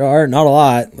those there are? Not a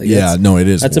lot. Like, Yeah, no, it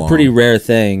is. That's long. a pretty rare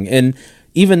thing. And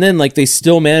even then, like they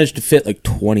still managed to fit like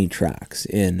 20 tracks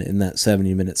in that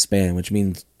 70-minute span, which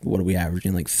means what are we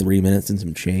averaging? Like 3 minutes and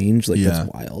some change. Like Yeah. that's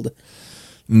wild.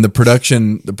 And the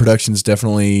production's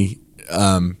definitely.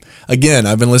 Again,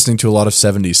 I've been listening to a lot of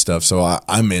 70s stuff, so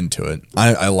I'm into it.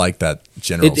 I like that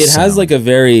general. It has sound. like a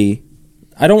very,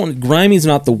 I don't, grimey's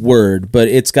not the word, but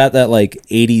it's got that like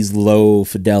 80s low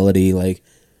fidelity. Like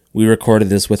we recorded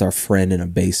this with our friend in a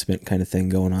basement kind of thing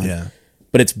going on. Yeah.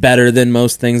 But it's better than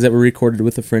most things that were recorded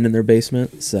with a friend in their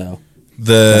basement. So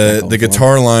the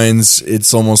guitar lines,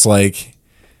 it's almost like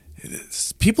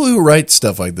people who write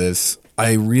stuff like this,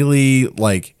 I really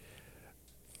like.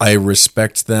 I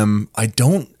respect them. I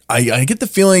get the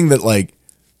feeling that like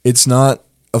it's not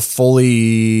a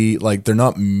fully, like they're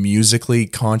not musically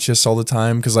conscious all the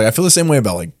time, because like I feel the same way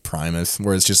about like Primus,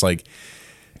 where it's just like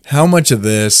how much of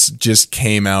this just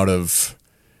came out of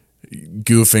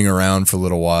goofing around for a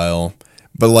little while.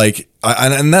 But like,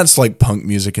 and that's like punk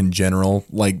music in general.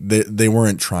 Like they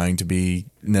weren't trying to be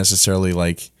necessarily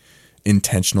like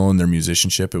intentional in their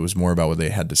musicianship. It was more about what they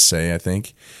had to say, I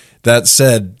think. That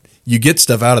said, you get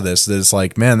stuff out of this that is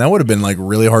like, man, that would have been like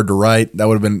really hard to write. That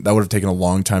would have taken a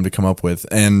long time to come up with.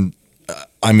 And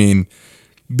I mean,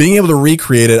 being able to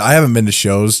recreate it, I haven't been to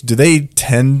shows.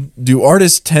 Do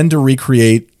artists tend to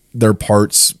recreate their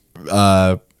parts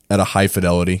at a high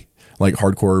fidelity, like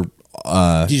hardcore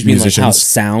Do you mean like how it musicians.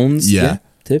 sounds? Yeah.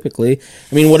 Typically.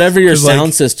 I mean, whatever your 'Cause, sound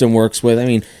like- system works with. I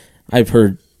mean, I've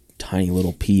heard tiny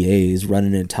little PAs run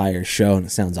an entire show and it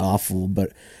sounds awful,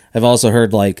 but I've also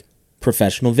heard like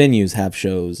professional venues have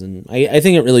shows, and I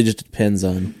think it really just depends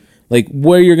on like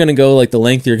where you're going to go, like the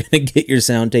length you're going to get your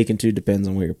sound taken to depends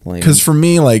on where you're playing. Because for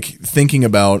me, like thinking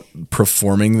about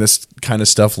performing this kind of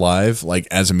stuff live, like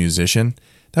as a musician,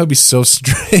 that would be so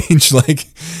strange. Like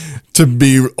to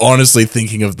be honestly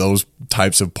thinking of those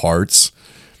types of parts.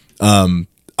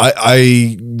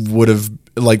 I would have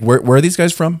like where are these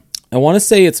guys from? I want to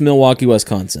say it's Milwaukee,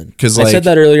 Wisconsin. 'Cause, I like- said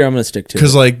that earlier. I'm going to stick to it.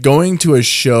 Because like going to a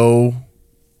show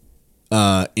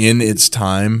in its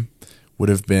time would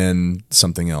have been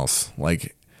something else.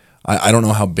 Like I don't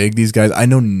know how big these guys. I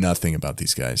know nothing about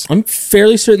these guys. I'm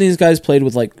fairly certain these guys played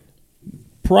with like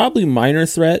probably Minor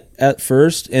Threat at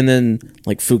first, and then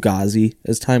like Fugazi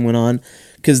as time went on,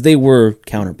 because they were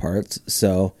counterparts.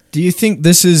 So Do you think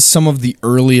this is some of the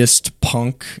earliest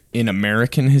punk in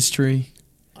American history?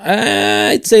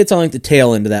 I'd say it's on like the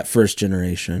tail end of that first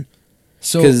generation.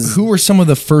 So 'Cause- who were some of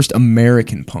the first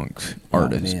American punk Oh,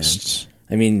 artists?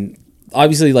 I mean,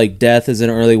 obviously like Death is an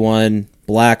early one,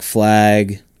 Black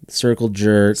Flag, Circle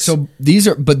Jerks. So these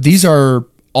are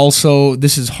also,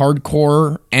 this is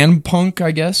hardcore and punk,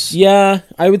 I guess. yeah,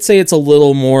 I would say it's a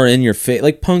little more in your face.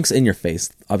 Like punk's in your face,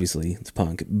 obviously it's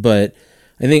punk, but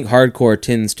I think hardcore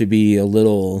tends to be a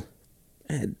little,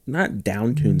 not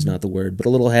downtune's not the word, but a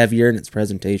little heavier in its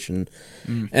presentation.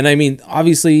 And I mean,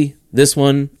 obviously this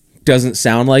one doesn't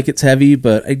sound like it's heavy,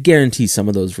 but I guarantee some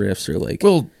of those riffs are like,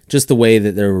 Well- just the way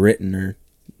that they're written are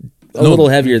a little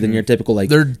heavier than your typical like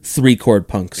They're- 3-chord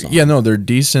punk song. Yeah, no, they're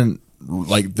decent.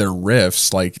 Like their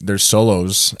riffs, like their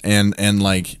solos, and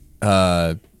like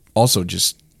also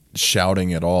just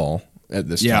shouting it all at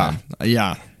this time.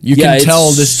 Yeah. You can it's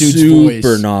tell this dude's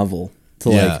super voice. novel to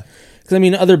Yeah. like. Because I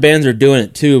mean, other bands are doing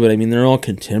it too, but I mean, they're all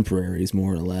contemporaries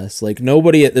more or less. Like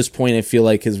nobody at this point, I feel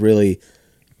like, has really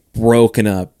broken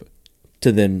up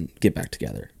to then get back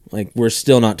together. Like we're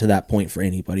still not to that point for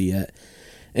anybody yet.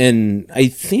 And I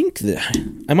think that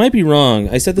I might be wrong.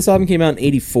 I said this album came out in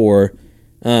 '84.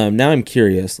 Now I'm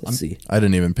curious. Let's see. I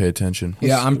didn't even pay attention.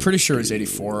 Yeah, I'm pretty sure it's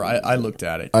 84. I looked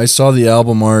at it. I saw the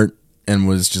album art and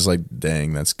was just like,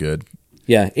 dang, that's good.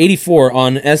 Yeah, 84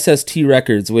 on SST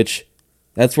Records, which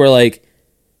that's where like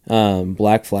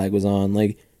Black Flag was on.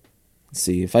 Like, let's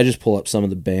see, if I just pull up some of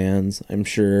the bands, I'm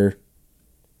sure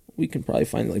we can probably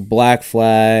find like Black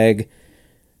Flag,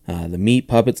 the Meat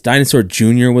Puppets, Dinosaur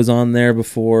Jr. was on there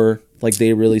before like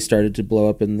they really started to blow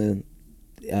up in the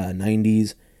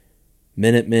 90s.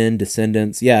 Minutemen,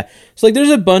 Descendants, yeah. So like there's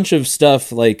a bunch of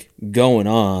stuff like going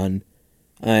on,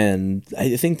 and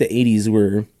I think the 80s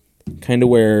were kind of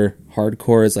where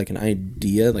hardcore is like an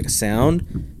idea, like a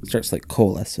sound, starts to like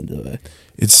coalesce into it.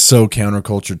 It's so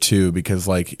counterculture too, because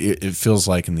like it feels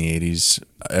like in the 80s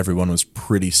everyone was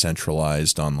pretty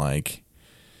centralized on like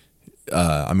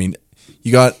I mean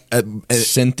you got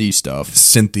Synthy stuff.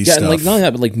 synthy Yeah, stuff and like not only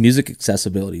that, but like music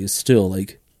accessibility is still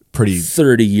like pretty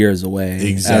 30 years away as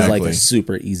like Exactly. a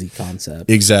super easy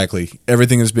concept. exactly.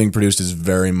 Everything that's being produced is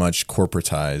very much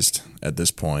corporatized at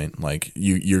this point. Like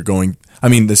you're going I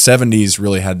mean the 70s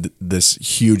really had this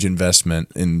huge investment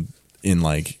in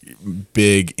like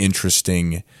big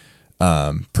interesting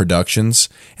productions,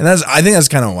 and I think that's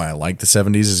kind of why I like the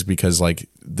 70s, is because like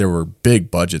there were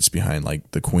big budgets behind like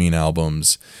the Queen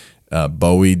albums.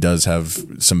 Bowie does have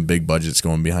some big budgets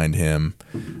going behind him.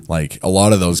 Like a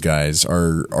lot of those guys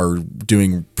are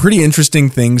doing pretty interesting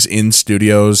things in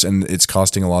studios, and it's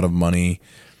costing a lot of money,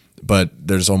 but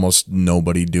there's almost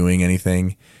nobody doing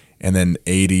anything. And then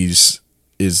 80s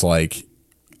is like,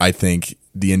 I think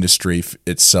the industry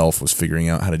itself was figuring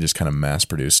out how to just kind of mass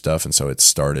produce stuff, and so it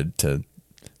started to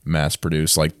mass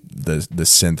produce like the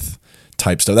synth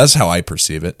type stuff. That's how I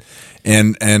perceive it,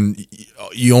 and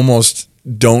you almost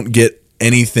don't get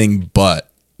anything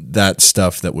but that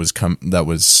stuff that was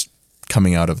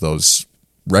coming out of those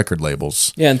record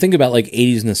labels. Yeah, and think about like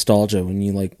 80s nostalgia when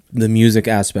you like the music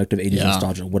aspect of 80s Yeah.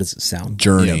 nostalgia. What does it sound?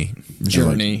 Journey,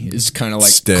 Journey is kind of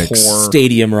like Styx. core.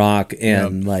 Stadium rock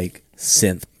and like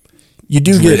synth. You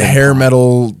do get hair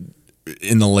metal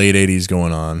in the late 80s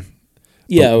going on,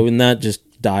 Yeah, and that just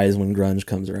dies when grunge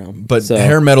comes around. but So-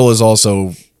 hair metal is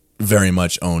also very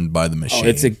much owned by the Oh, machine.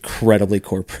 it's incredibly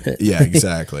corporate. Yeah,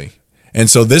 exactly. And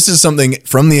so this is something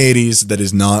from the 80s that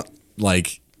is not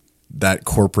like that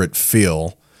corporate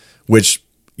feel, which,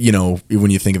 you know, when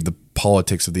you think of the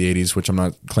politics of the 80s, which I'm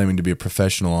not claiming to be a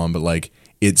professional on, but like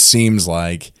it seems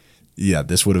like, yeah,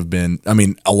 this would have been, I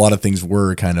mean, a lot of things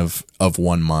were kind of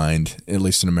one mind, at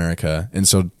least in America. And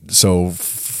so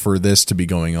for this to be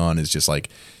going on is just like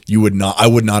I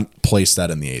would not place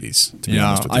that in the 80s, to be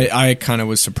honest with you. I kind of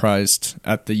was surprised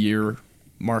at the year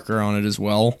marker on it as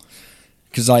well,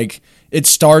 because like it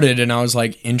started and I was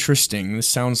like, interesting, this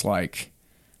sounds like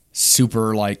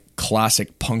super like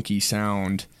classic punky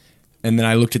sound, and then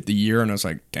I looked at the year and I was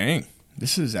like, dang,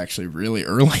 this is actually really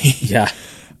early. Yeah.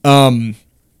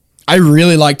 I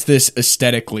really liked this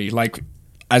aesthetically, like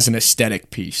as an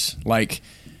aesthetic piece. Like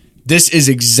this is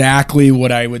exactly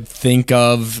what I would think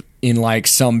of in like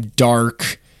some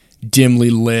dark, dimly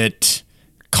lit,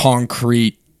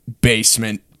 concrete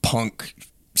basement punk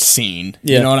scene.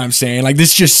 Yeah. You know what I'm saying? Like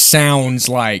this just sounds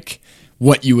like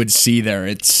what you would see there.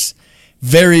 It's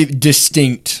very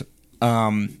distinct,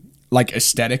 like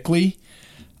aesthetically.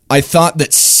 I thought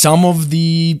that some of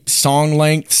the song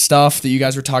length stuff that you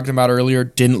guys were talking about earlier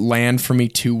didn't land for me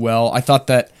too well. I thought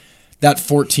that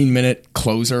 14-minute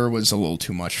closer was a little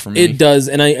too much for me. It does,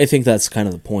 and I think that's kind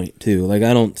of the point, too. Like,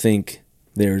 I don't think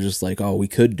they were just like, oh, we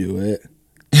could do it.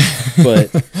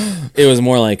 But it was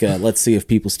more like, let's see if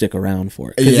people stick around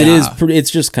for it. Because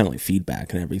it's just kind of like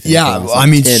feedback and everything. Yeah, like I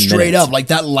mean, straight 10 minutes. up, like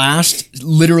that last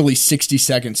literally 60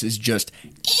 seconds is just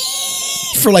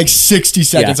for like 60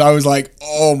 seconds. Yeah. I was like,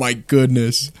 oh my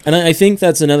goodness. And I think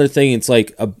that's another thing. It's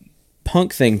like a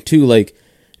punk thing, too. Like,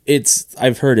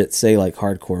 I've heard it say like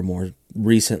hardcore more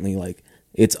recently, like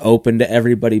it's open to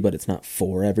everybody, but it's not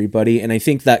for everybody. And I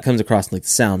think that comes across in like the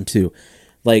sound too.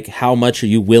 Like, how much are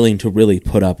you willing to really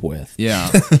put up with? Yeah.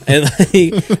 and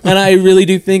I really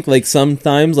do think like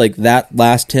sometimes like that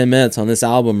last 10 minutes on this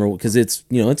album, or because it's,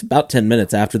 it's about 10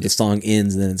 minutes after the song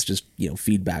ends, and then it's just,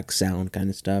 feedback sound kind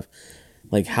of stuff.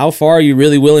 Like, how far are you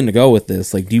really willing to go with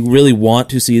this? Like, do you really want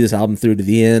to see this album through to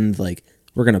the end? Like,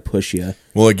 we're going to push you.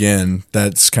 Well, again,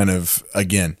 that's kind of,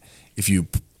 if you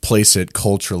place it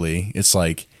culturally, it's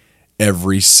like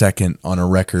every second on a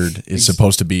record is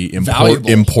supposed to be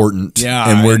important. Yeah.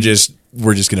 And we're just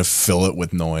going to fill it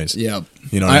with noise. Yeah.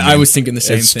 You know what I mean? I was thinking the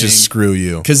same it's thing. Just screw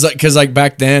you. Because like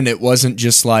back then, it wasn't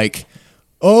just like,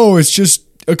 oh, it's just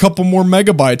a couple more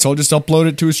megabytes. I'll just upload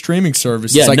it to a streaming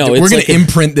service. Yeah, it's like, no, we're it's going to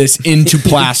imprint this into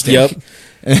plastic. Yep.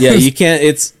 Yeah, you can't.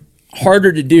 It's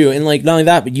harder to do, and like not only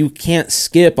that, but you can't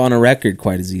skip on a record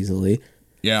quite as easily.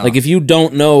 Yeah, like if you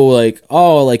don't know, like,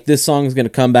 oh, like this song's gonna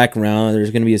come back around,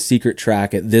 there's gonna be a secret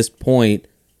track at this point,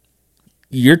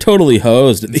 you're totally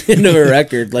hosed at the end of a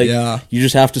record. Like, you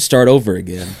just have to start over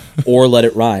again or let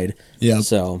it ride. Yeah.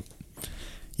 So,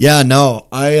 yeah, no,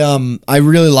 I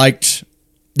really liked.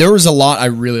 There was a lot I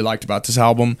really liked about this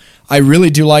album. I really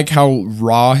do like how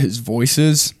raw his voice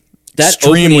is. That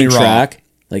Extremely opening raw. track.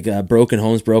 Like Broken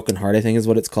Homes, Broken Heart, I think is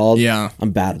what it's called. Yeah.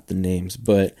 I'm bad at the names,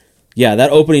 but yeah, that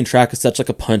opening track is such like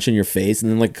a punch in your face,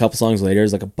 and then like a couple songs later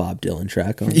is like a Bob Dylan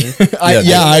track on there.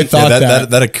 I thought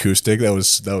that acoustic, that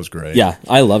was great. Yeah,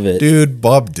 I love it. Dude,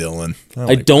 Bob Dylan.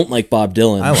 I don't like Bob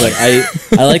Dylan,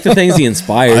 but I like the things he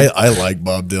inspired. I like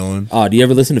Bob Dylan. Oh, do you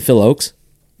ever listen to Phil Oakes?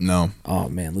 No. Oh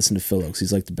man, listen to Phil Oakes.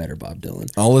 He's like the better Bob Dylan.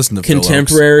 I'll listen to Phil Oakes.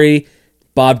 Contemporary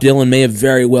Bob Dylan may have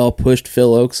very well pushed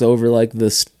Phil Oakes over like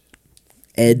this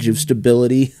edge of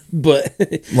stability, but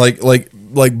like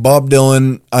Bob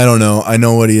Dylan, I don't know. I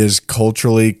know what he is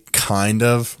culturally, kind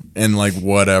of, and like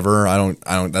whatever. I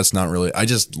don't. That's not really. I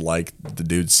just like the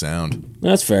dude's sound.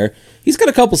 that's fair. He's got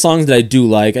a couple songs that I do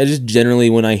like. I just generally,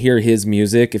 when I hear his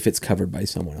music, if it's covered by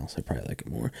someone else, I probably like it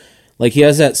more. Like he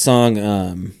has that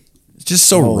song. It's just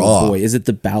so raw. Boy, is it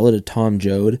the Ballad of Tom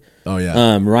Joad? Oh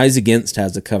yeah. Rise Against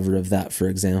has a cover of that, for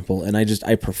example, and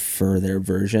I prefer their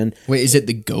version. Wait, is it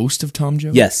the Ghost of Tom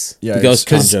Joad? Yes, Yeah, the Ghost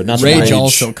of Tom Joad. Not the Rage Rage.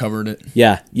 also covered it.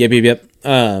 Yeah. Yep.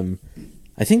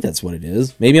 I think that's what it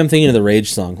is. Maybe I'm thinking of the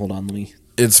Rage song. Hold on, let me.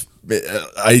 It's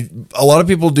a lot of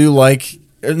people do like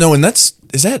no, and that's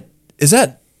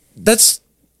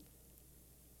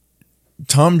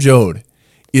Tom Joad.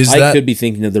 I could be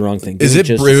thinking of the wrong thing. Is Give me it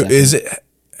just a Bruce?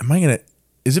 second.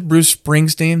 Is it Bruce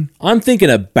Springsteen? I'm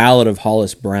thinking a Ballad of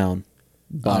Hollis Brown.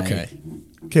 Okay.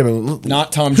 Okay, but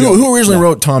Not Tom Joad. who originally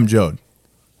wrote Tom Joad?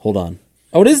 Hold on.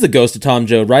 Oh, it is the Ghost of Tom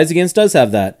Joad. Rise Against does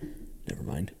have that. Never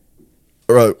mind.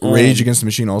 Rage Against the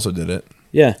Machine also did it.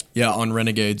 Yeah. Yeah, on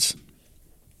Renegades.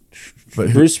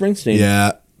 But Bruce Springsteen.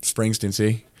 Yeah, Springsteen.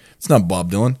 See, it's not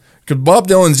Bob Dylan, because Bob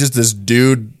Dylan's just this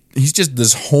dude. He's just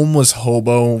this homeless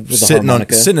hobo a sitting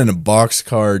harmonica. sitting in a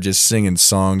boxcar, just singing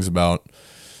songs about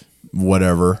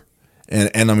whatever.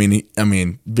 And I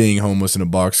mean, being homeless in a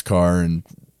boxcar, and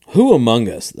Who among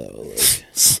us, though?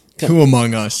 Like, Who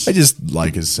among us? I just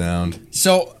like his sound.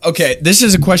 So, okay, this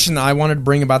is a question that I wanted to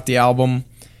bring about the album.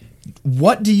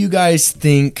 What do you guys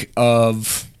think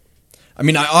of... I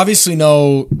mean, I obviously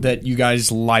know that you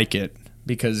guys like it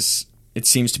because it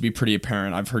seems to be pretty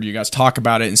apparent. I've heard you guys talk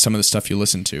about it in some of the stuff you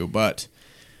listen to, but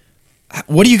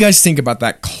what do you guys think about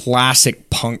that classic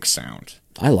punk sound?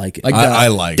 I like it. Like I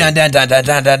like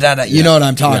it. You know what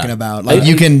I'm talking about. Like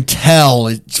you can tell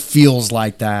it feels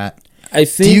like that. I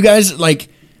think. Do you guys like?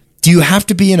 Do you have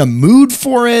to be in a mood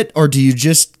for it, or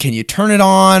can you turn it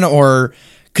on, or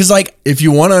because like if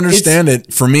you want to understand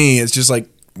it, for me, it's just like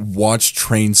watch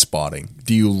Train Spotting.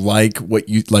 Do you like what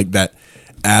you like that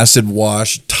acid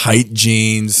wash, tight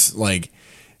jeans, like?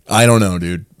 I don't know,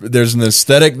 dude. There's an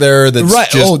aesthetic there that's right.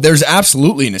 Just there's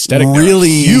absolutely an aesthetic.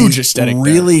 Really there. Huge aesthetic.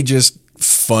 Really, there. just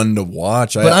fun to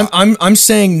watch. But I'm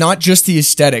saying not just the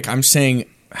aesthetic. I'm saying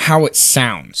how it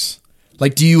sounds.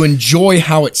 Like, do you enjoy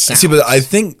how it sounds? See, but I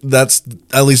think that's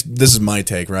at least this is my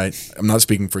take, right? I'm not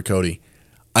speaking for Kody.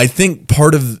 I think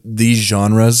part of these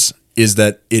genres is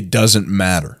that it doesn't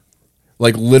matter.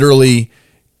 Like literally.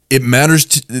 It matters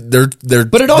to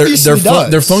but it obviously does.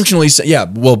 They're functionally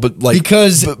but like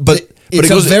because it's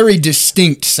a very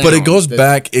distinct sound. But it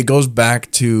goes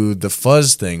back to the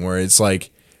fuzz thing where it's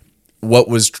like what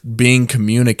was being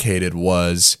communicated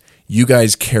was you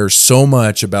guys care so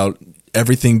much about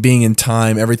everything being in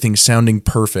time, everything sounding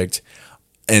perfect,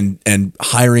 and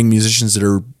hiring musicians that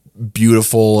are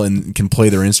beautiful and can play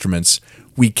their instruments.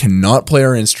 We cannot play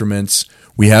our instruments.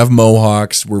 We have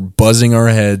mohawks. We're buzzing our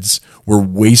heads. We're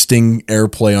wasting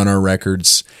airplay on our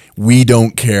records. We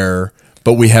don't care,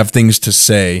 but we have things to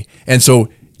say. And so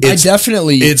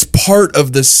it's part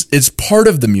of this. It's part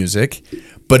of the music,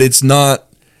 but it's not.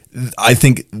 I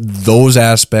think those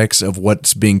aspects of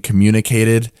what's being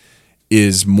communicated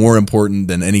is more important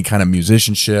than any kind of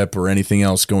musicianship or anything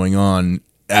else going on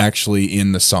actually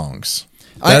in the songs.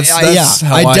 I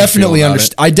definitely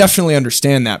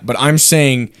understand that, but I'm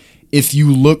saying if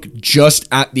you look just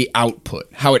at the output,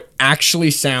 how it actually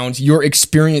sounds, your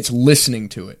experience listening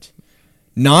to it,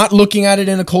 not looking at it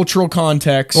in a cultural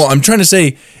context. Well, I'm trying to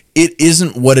say it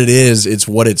isn't what it is, it's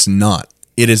what it's not.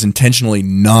 It is intentionally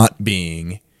not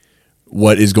being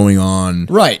what is going on.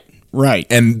 Right.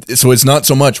 And so it's not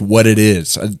so much what it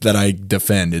is that I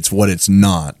defend, it's what it's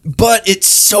not. But it's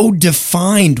so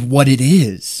defined what it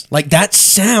is. Like that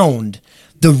sound,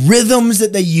 the rhythms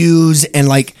that they use, and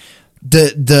like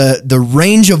the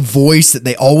range of voice that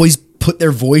they always put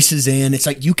their voices in. It's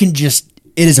like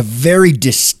it is a very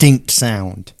distinct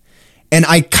sound. And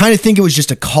I kind of think it was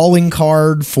just a calling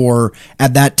card for,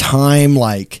 at that time,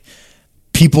 like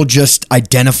people just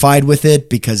identified with it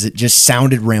because it just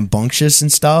sounded rambunctious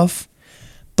and stuff.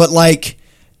 But like,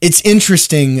 it's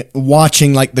interesting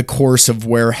watching like the course of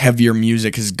where heavier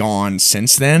music has gone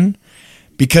since then,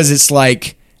 because it's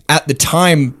like at the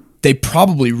time they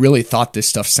probably really thought this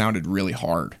stuff sounded really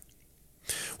hard.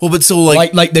 Well, but so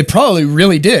like they probably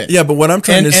really did. Yeah, but what I'm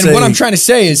trying to say, and what I'm trying to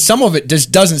say is some of it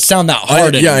just doesn't sound that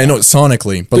hard. I know it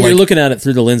sonically, but you're looking at it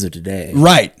through the lens of today,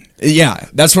 right? Yeah,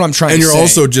 that's what I'm trying to say. And you're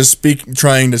also just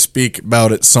trying to speak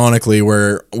about it sonically,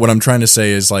 where what I'm trying to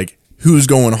say is like who's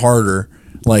going harder,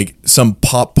 like some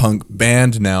pop punk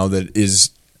band now that is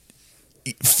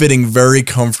fitting very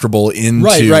comfortable into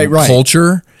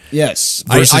culture. Yes,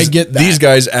 I get that. These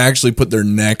guys actually put their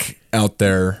neck out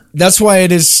there. That's why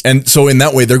it is. And so in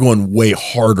that way, they're going way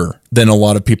harder than a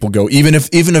lot of people go. Even if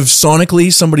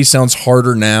sonically somebody sounds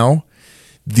harder now,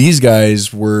 these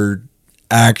guys were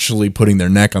actually putting their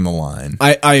neck on the line.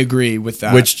 I agree with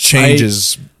that. Which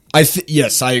changes.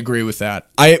 Yes, I agree with that.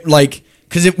 I like,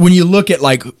 because when you look at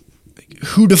like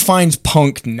who defines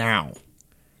punk now,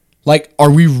 like,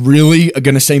 are we really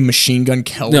going to say Machine Gun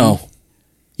Kelly? No.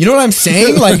 You know what I'm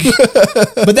saying? Like,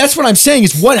 but that's what I'm saying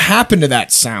is what happened to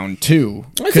that sound too.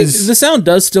 Because the sound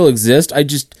does still exist. I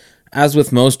just, as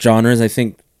with most genres, I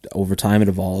think over time it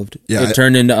evolved. Yeah, it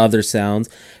turned into other sounds.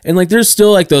 And like, there's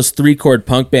still like those 3-chord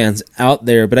punk bands out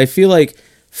there. But I feel like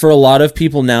for a lot of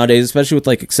people nowadays, especially with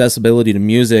like accessibility to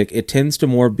music, it tends to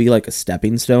more be like a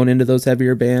stepping stone into those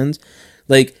heavier bands.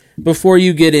 Like before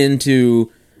you get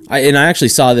into, I actually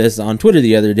saw this on Twitter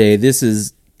the other day. This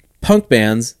is punk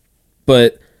bands,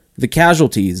 but The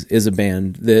Casualties is a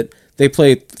band that they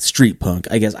play street punk,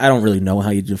 I guess. I don't really know how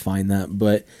you define that,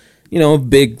 but, you know,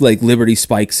 big like Liberty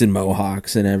spikes and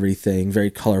mohawks and everything,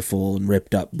 very colorful and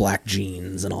ripped up black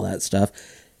jeans and all that stuff.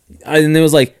 And it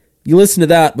was like, you listen to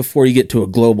that before you get to a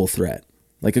Global Threat.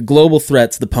 Like a Global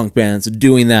Threat's the punk bands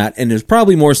doing that, and is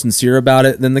probably more sincere about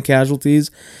it than The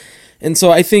Casualties. And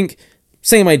so I think,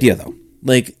 same idea though.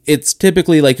 Like, it's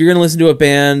typically like you're going to listen to a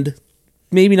band,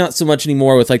 maybe not so much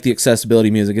anymore with like the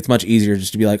accessibility music. It's much easier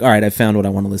just to be like, all right, I found what I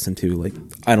want to listen to. Like,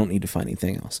 I don't need to find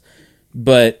anything else.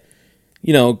 But,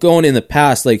 you know, going in the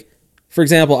past, like, for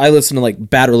example, I listen to like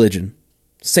Bad Religion.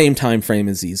 same time frame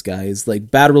as these guys.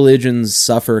 Like Bad Religion's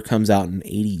Suffer comes out in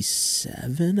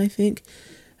 87, I think.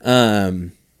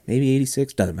 Maybe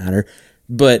 86, doesn't matter.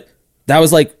 But that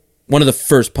was like one of the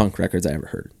first punk records I ever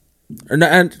heard. Or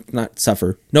not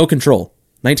Suffer, No Control,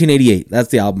 1988. That's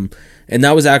the album. And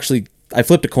that was actually, I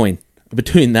flipped a coin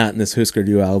between that and this Husker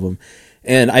Du album.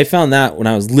 And I found that when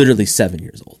I was literally 7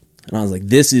 years old. And I was like,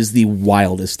 this is the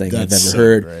wildest thing I've ever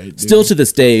heard. Great, still to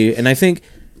this day. And I think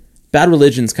Bad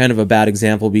Religion's kind of a bad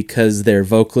example because their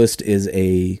vocalist is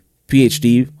a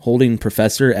PhD holding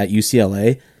professor at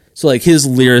UCLA. So like his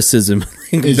lyricism,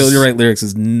 ability to write lyrics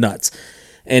is nuts.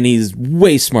 And he's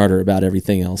way smarter about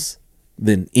everything else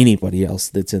than anybody else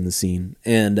that's in the scene.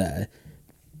 And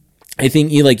I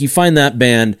think you find that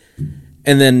band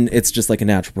and then it's just like a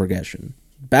natural progression.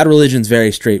 Bad Religion's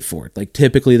very straightforward. Like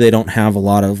typically they don't have a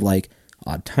lot of like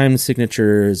odd time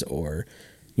signatures or,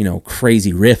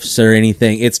 crazy riffs or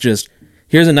anything. It's just,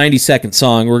 here's a 90-second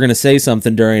song. We're going to say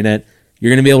something during it. You're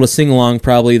going to be able to sing along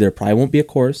probably. There probably won't be a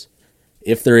chorus.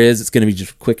 If there is, it's going to be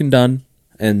just quick and done.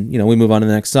 And, we move on to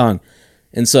the next song.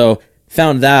 And so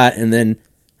found that. And then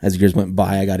as years went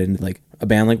by, I got into like a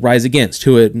band like Rise Against,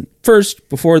 who at first,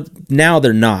 now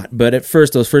they're not. But at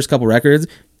first, those first couple records,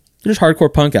 they're just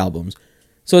hardcore punk albums.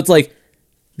 So it's like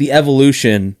the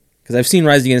evolution, because I've seen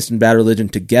Rise Against and Bad Religion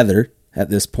together at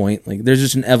this point. Like there's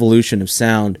just an evolution of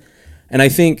sound. And I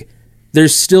think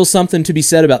there's still something to be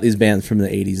said about these bands from the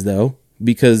 80s though,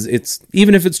 because it's,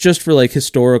 even if it's just for like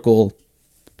historical,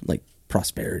 like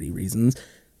prosperity reasons,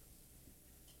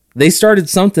 they started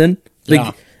something. Like,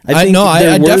 yeah. I think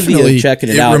they're worthy of checking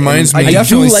it out. Reminds me. I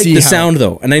do like the sound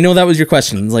though. And I know that was your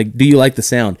question. Like, do you like the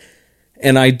sound?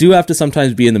 And I do have to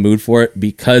sometimes be in the mood for it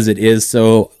because it is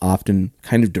so often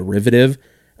kind of derivative.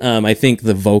 I think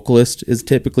the vocalist is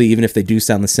typically, even if they do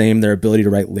sound the same, their ability to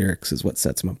write lyrics is what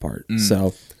sets them apart.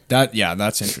 So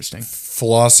that's interesting.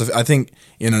 Philosophy. I think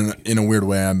in a weird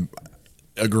way, I'm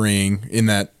agreeing in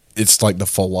that it's like the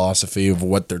philosophy of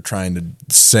what they're trying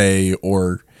to say,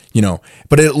 or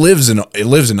but it lives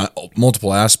in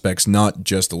multiple aspects, not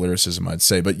just the lyricism, I'd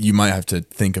say. But you might have to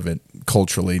think of it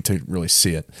culturally to really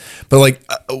see it. But like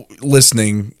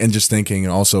listening and just thinking,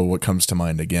 and also what comes to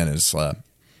mind again is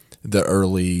the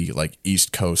early like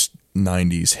East Coast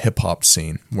 90s hip hop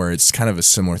scene, where it's kind of a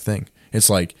similar thing. It's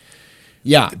like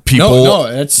people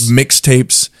it's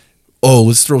mixtapes. Oh,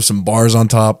 let's throw some bars on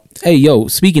top. Hey, yo,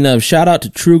 speaking of, shout out to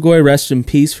Trugoy, rest in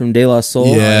peace from De La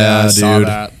Soul. Yeah, I dude. saw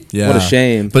that. Yeah. What a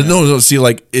shame. But no, see,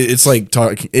 like, it's like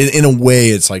talking, in a way,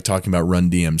 it's like talking about Run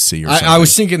DMC or something. I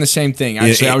was thinking the same thing,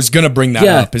 actually. I was going to bring that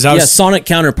up. Sonic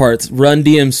counterparts. Run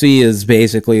DMC is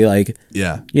basically like,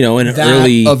 an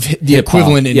early of the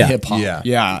equivalent in hip hop.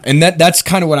 Yeah. And that's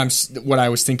kind of what I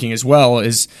was thinking as well,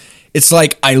 is it's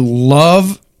like I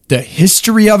love the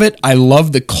history of it. I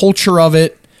love the culture of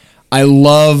it. I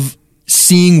love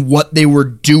seeing what they were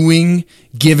doing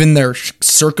given their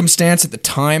circumstance at the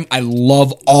time. I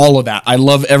love all of that. I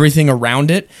love everything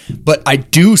around it, but I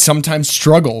do sometimes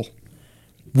struggle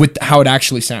with how it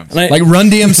actually sounds. Like Run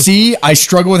DMC, I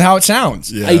struggle with how it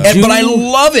sounds. Yeah. But I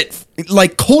love it.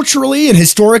 Like culturally and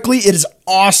historically, it is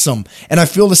awesome. And I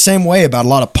feel the same way about a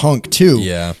lot of punk too.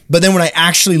 Yeah. But then when I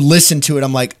actually listen to it,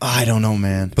 I'm like, I don't know,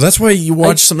 man. But that's why you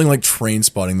watch something like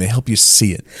Trainspotting. They help you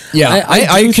see it. Yeah,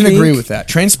 I can agree with that.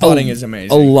 Trainspotting is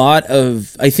amazing.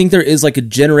 I think there is like a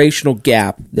generational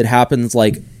gap that happens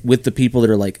like with the people that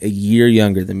are like a year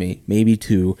younger than me, maybe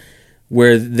two,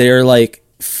 where they're like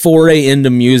foray into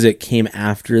music came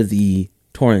after the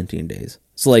torrenting days.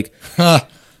 So like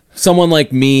someone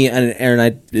like me and Aaron,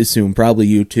 I assume probably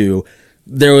you too,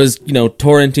 there was,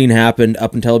 torrenting happened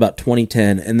up until about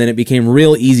 2010, and then it became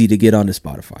real easy to get onto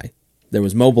Spotify. There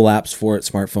was mobile apps for it.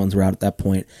 Smartphones were out at that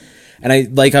point. And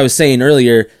I was saying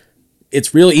earlier,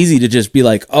 it's real easy to just be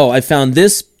like, oh, I found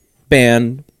this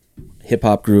band, hip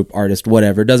hop group, artist,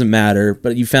 whatever, it doesn't matter.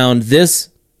 But you found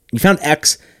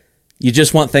X. You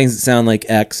just want things that sound like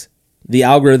X. The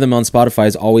algorithm on Spotify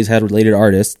has always had related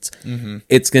artists. Mm-hmm.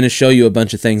 It's going to show you a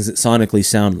bunch of things that sonically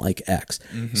sound like X.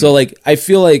 Mm-hmm. So like, I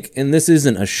feel like, and this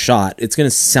isn't a shot, it's going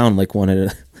to sound like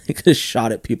a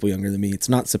shot at people younger than me. It's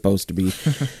not supposed to be.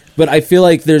 But I feel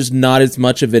like there's not as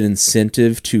much of an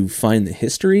incentive to find the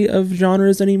history of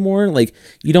genres anymore. Like,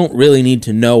 you don't really need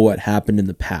to know what happened in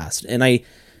the past. And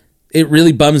it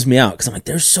really bums me out because I'm like,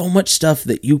 there's so much stuff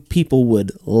that you people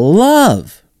would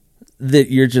love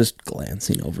that you're just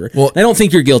glancing over. Well, I don't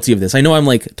think you're guilty of this. I know I'm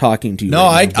like talking to you. No,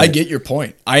 right now, I get your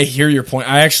point. I hear your point.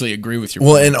 I actually agree with your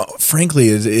point. Well, and frankly,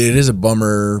 it is a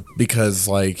bummer because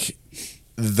like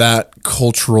that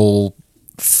cultural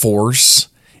force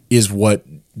is what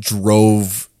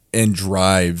drove and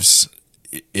drives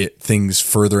things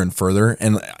further and further,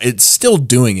 and it's still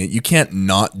doing it. You can't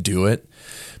not do it,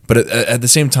 but at the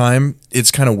same time,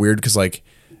 it's kind of weird because, like,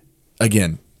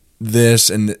 again, this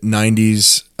and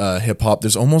 90s hip hop,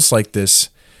 there's almost like this.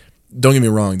 Don't get me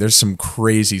wrong, there's some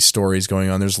crazy stories going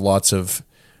on. There's lots of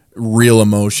real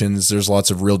emotions. There's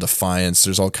lots of real defiance.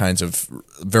 There's all kinds of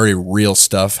very real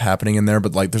stuff happening in there.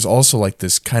 But like, there's also like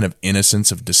this kind of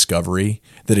innocence of discovery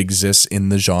that exists in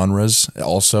the genres.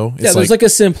 Also, it's there's like a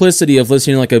simplicity of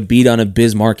listening to like a beat on a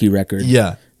Biz Markie record.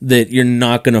 Yeah. That you're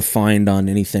not going to find on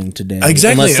anything today.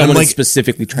 Exactly. Unless someone is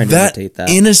specifically trying to imitate that.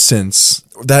 Innocence,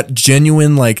 that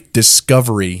genuine like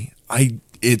discovery.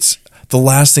 It's the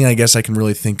last thing I guess I can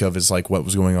really think of is like what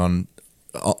was going on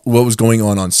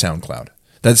SoundCloud.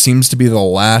 That seems to be the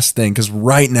last thing, because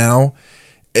right now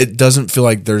it doesn't feel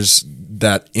like there's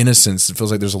that innocence. It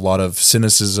feels like there's a lot of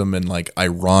cynicism and like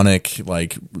ironic,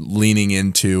 like leaning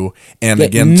into. And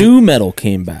again, new metal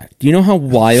came back. Do you know how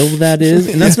wild that is?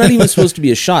 And that's not even supposed to be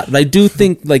a shot. But I do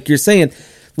think, like you're saying,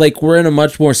 like we're in a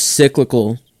much more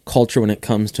cyclical culture when it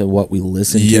comes to what we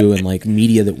listen to and like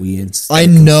media that we I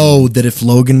know that if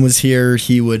Logan was here,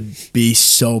 he would be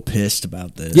so pissed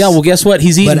about this. Yeah, well, guess what?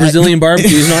 He's eating Brazilian barbecue.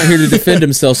 He's not here to defend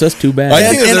himself, so that's too bad.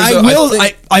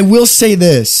 I will say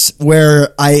this,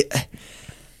 where I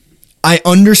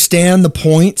understand the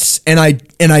points, and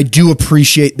I do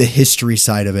appreciate the history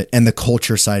side of it and the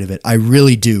culture side of it. I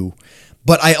really do.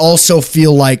 But I also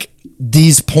feel like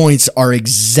these points are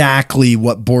exactly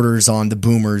what borders on the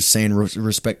boomers saying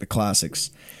respect the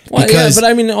classics. Well, yeah, but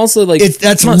I mean, also, like,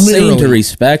 that's I'm not saying to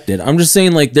respect it. I'm just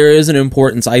saying, like, there is an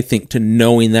importance, I think, to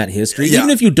knowing that history, even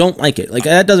if you don't like it. Like,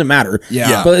 that doesn't matter.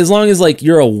 Yeah. But as long as, like,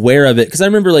 you're aware of it. Because I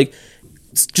remember, like,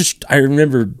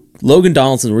 Logan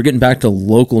Donaldson's, we're getting back to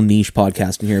local niche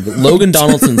podcasting here, but Logan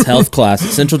Donaldson's health class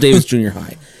at Central Davis Junior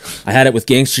High. I had it with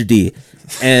Gangster D.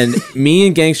 And me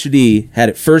and Gangster D had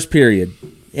it first period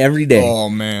every day. Oh,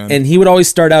 man. And he would always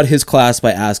start out his class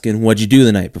by asking, what'd you do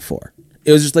the night before?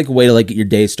 It was just like a way to like get your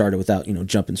day started without,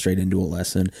 jumping straight into a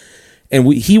lesson.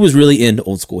 And he was really into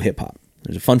old school hip hop.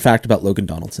 There's a fun fact about Logan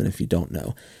Donaldson if you don't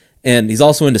know. And he's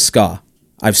also into ska.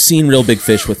 I've seen Real Big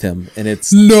Fish with him, and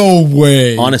it's no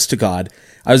way. Honest to God.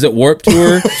 I was at Warped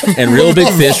Tour and Real Big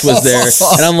Fish was there,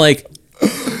 and I'm like,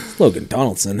 Logan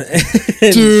Donaldson.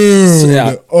 Dude. So,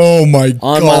 yeah, oh my gosh.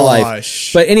 On my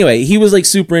life. But anyway, he was like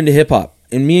super into hip hop.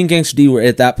 And me and Gangsta D were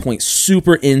at that point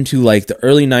super into like the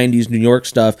early 90s New York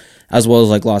stuff, as well as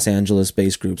like Los Angeles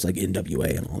based groups like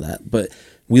NWA and all that. But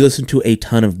we listened to a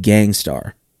ton of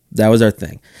Gangstar. That was our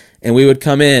thing. And we would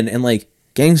come in and like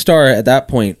Gangstar at that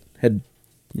point had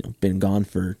been gone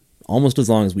for almost as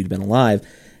long as we'd been alive.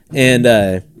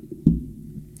 And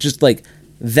just like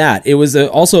that, it was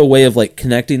also a way of like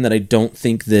connecting that I don't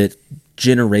think that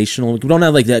generational, we don't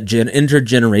have like that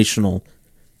intergenerational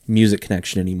music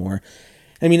connection anymore.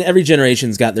 I mean, every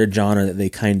generation's got their genre that they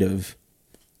kind of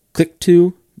click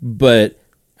to, but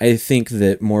I think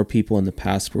that more people in the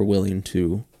past were willing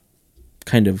to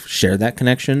kind of share that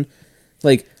connection.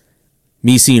 Like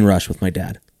me seeing Rush with my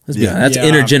dad. Let's be honest, that's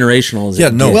intergenerational.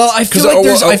 Well, I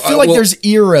feel like there's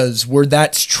eras where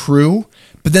that's true,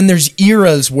 but then there's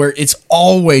eras where it's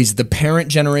always the parent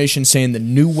generation saying the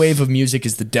new wave of music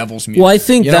is the devil's music. Well, I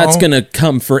think that's going to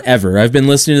come forever. I've been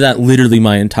listening to that literally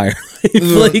my entire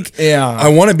life. I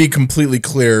want to be completely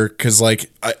clear because,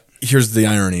 here's the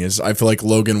irony: is I feel like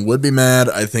Logan would be mad.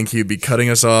 I think he'd be cutting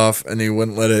us off, and he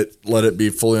wouldn't let it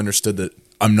be fully understood that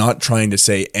I'm not trying to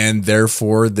say, and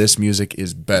therefore this music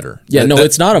is better. Yeah,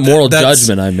 it's not a moral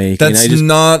judgment I'm making. That's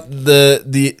not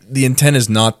the intent is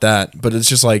not that, but it's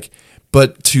just like.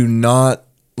 But to not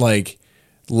like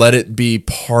let it be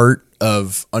part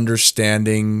of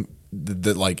understanding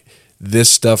that like this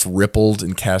stuff rippled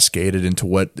and cascaded into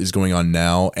what is going on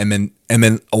now, and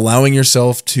then allowing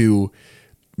yourself to,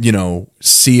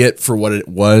 see it for what it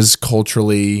was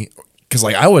culturally, because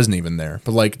like I wasn't even there,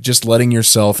 but like just letting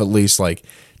yourself at least like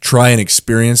try and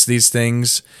experience these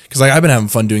things, because like I've been having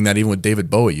fun doing that even with David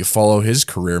Bowie. You follow his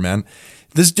career, man.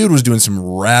 This dude was doing some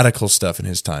radical stuff in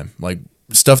his time, like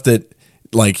stuff that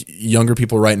like younger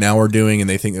people right now are doing, and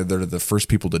they think that they're the first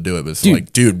people to do it. But it's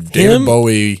dude, David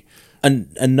Bowie,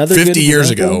 another 50 years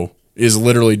ago, is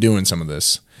literally doing some of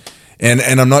this. And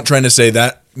I'm not trying to say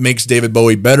that makes David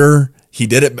Bowie better. He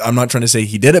did it. I'm not trying to say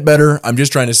he did it better. I'm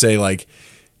just trying to say like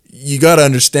you got to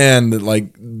understand that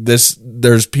like this.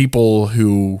 There's people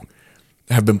who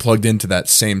have been plugged into that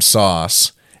same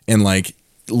sauce, and like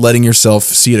letting yourself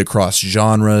see it across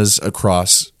genres,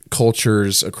 across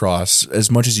cultures, across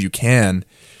as much as you can,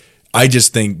 I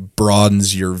just think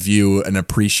broadens your view and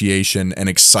appreciation and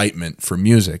excitement for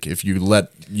music if you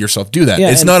let yourself do that.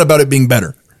 It's not about it being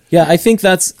better. Yeah, I think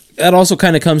that's that also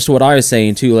kind of comes to what I was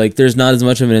saying too. Like, there's not as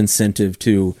much of an incentive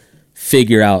to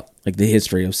figure out like the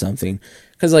history of something.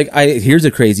 Because like, here's a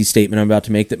crazy statement I'm about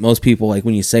to make that most people, like,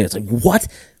 when you say it, it's like, what?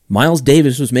 Miles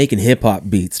Davis was making hip hop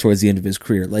beats towards the end of his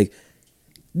career. Like,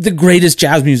 the greatest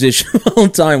jazz musician of all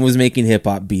time was making hip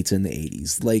hop beats in the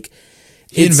 80s. Like,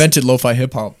 he invented lo-fi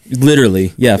hip hop.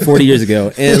 Literally, yeah, 40 years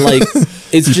ago. And like,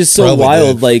 it's just so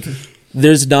wild. Did. Like,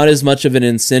 there's not as much of an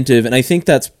incentive, and I think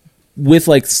that's with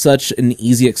like such an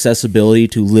easy accessibility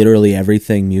to literally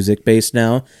everything music based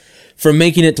now. From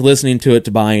making it to listening to it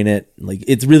to buying it, like,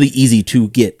 it's really easy to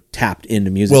get tapped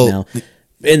into music now.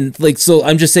 And like, so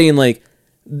I'm just saying, like,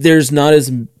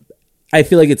 I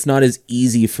feel like it's not as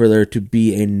easy for there to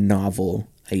be a novel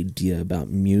idea about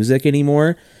music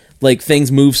anymore. Like,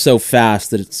 things move so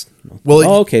fast that it's,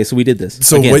 okay, so we did this.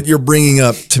 So again, what you're bringing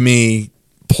up to me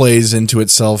plays into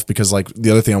itself, because like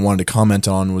the other thing I wanted to comment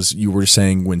on was you were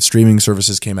saying when streaming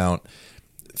services came out,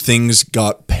 things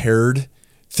got paired.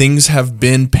 Things have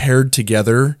been paired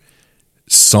together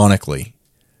sonically,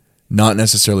 not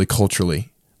necessarily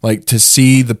culturally. Like, to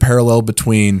see the parallel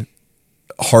between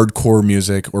hardcore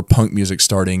music or punk music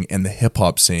starting and the hip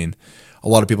hop scene, a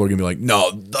lot of people are gonna be like,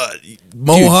 no, the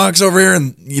Mohawks over here,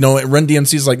 and Run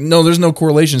DMC is like, no, there's no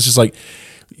correlation. It's just like,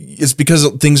 it's because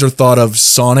things are thought of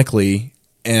sonically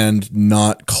and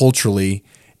not culturally.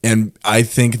 And I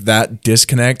think that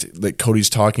disconnect that Kody's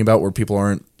talking about, where people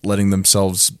aren't letting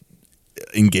themselves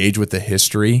engage with the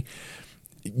history,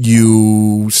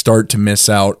 you start to miss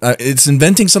out. It's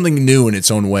inventing something new in its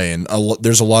own way, and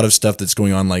there's a lot of stuff that's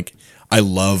going on. Like, I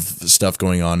love stuff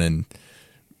going on in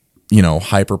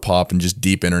hyper pop and just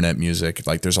deep internet music.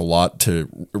 Like, there's a lot to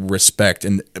respect,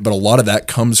 but a lot of that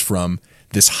comes from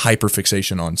this hyper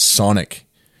fixation on sonic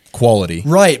quality,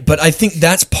 right? But I think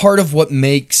that's part of what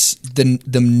makes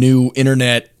the new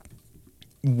internet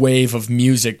wave of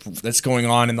music that's going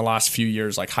on in the last few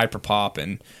years, like hyperpop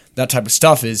and that type of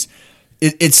stuff, is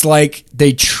it's like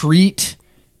they treat,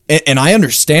 and I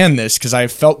understand this because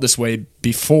I've felt this way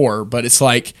before, but it's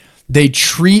like they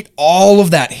treat all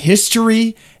of that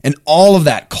history and all of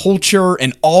that culture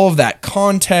and all of that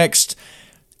context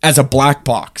as a black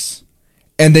box,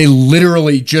 and they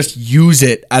literally just use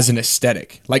it as an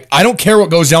aesthetic. Like, I don't care what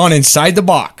goes on inside the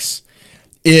box.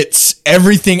 It's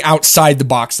everything outside the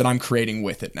box that I'm creating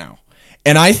with it now.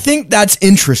 And I think that's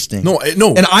interesting. No.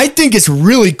 And I think it's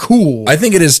really cool. I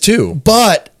think it is too.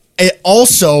 But it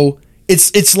also,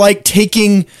 it's like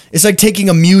taking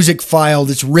a music file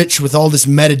that's rich with all this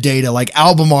metadata, like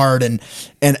album art and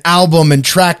album and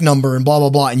track number and blah, blah,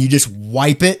 blah. And you just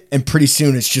wipe it. And pretty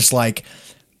soon it's just like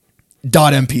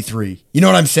 .mp3. You know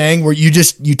what I'm saying? Where you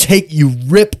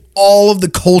rip all of the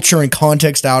culture and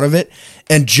context out of it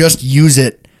and just use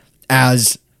it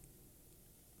as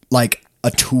like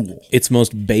a tool. Its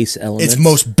most base elements.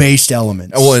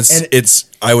 Well, it's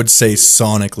I would say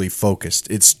sonically focused.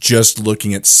 It's just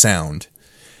looking at sound,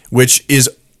 which is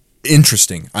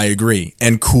interesting. I agree,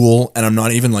 and cool. And I'm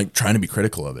not even like trying to be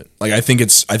critical of it. Like, I think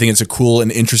it's a cool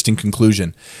and interesting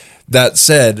conclusion. That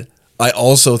said, I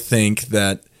also think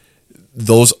that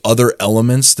those other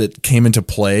elements that came into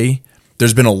play,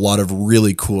 there's been a lot of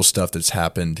really cool stuff that's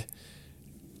happened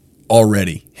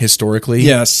already historically.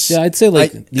 Yes. Yeah, I'd say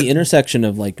like the intersection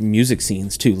of like music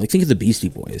scenes too. Like, think of the Beastie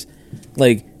Boys.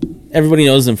 Like, everybody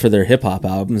knows them for their hip hop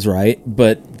albums, right?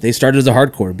 But they started as a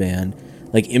hardcore band.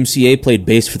 Like, MCA played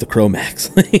bass for the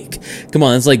Cro-Max. Like, come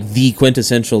on, it's like the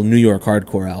quintessential New York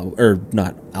hardcore album, or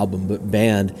not album, but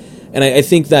band. And I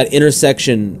think that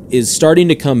intersection is starting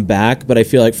to come back, but I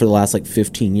feel like for the last like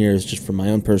 15 years, just from my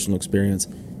own personal experience,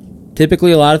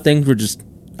 typically a lot of things were just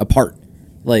apart.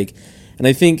 Like, and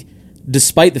I think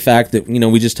despite the fact that,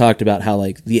 we just talked about how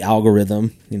like the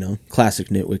algorithm, classic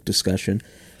NTWIC discussion,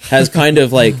 has kind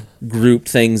of like grouped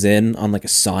things in on like a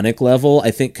sonic level,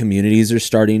 I think communities are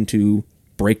starting to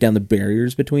break down the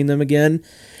barriers between them again.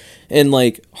 And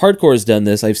like hardcore has done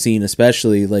this. I've seen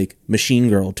especially like Machine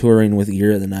Girl touring with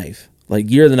Year of the Knife. Like,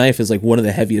 Year of the Knife is like one of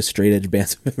the heaviest straight edge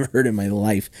bands I've ever heard in my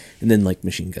life. And then like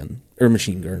Machine Girl.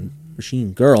 Machine Gun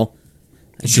Carol.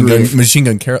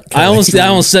 I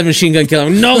almost said Machine Gun Carol.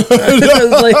 No,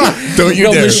 like, don't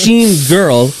you dare. Machine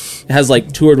Girl has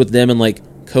like toured with them and like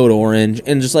Code Orange,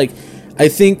 and just like, I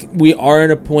think we are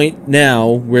at a point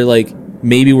now where like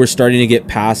maybe we're starting to get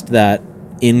past that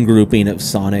in grouping of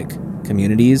sonic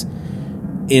communities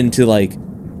into like,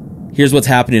 here's what's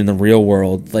happening in the real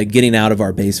world, like getting out of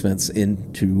our basements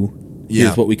into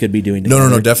here's what we could be doing together.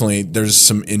 No, definitely. There's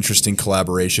some interesting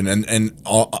collaboration, and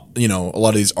all, a lot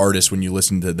of these artists, when you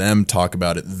listen to them talk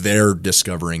about it, they're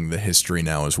discovering the history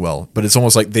now as well. But it's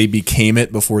almost like they became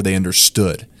it before they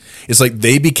understood. It's like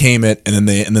they became it, and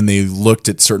then they looked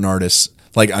at certain artists.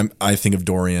 Like I think of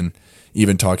Dorian,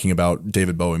 even talking about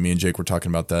David Bowie. Me and Jake were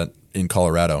talking about that in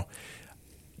Colorado.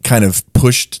 Kind of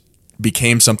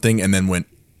became something, and then went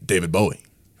David Bowie.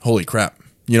 Holy crap.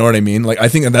 You know what I mean? Like, I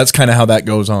think that's kind of how that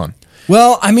goes on.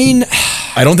 Well, I mean,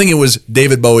 I don't think it was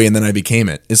David Bowie and then I became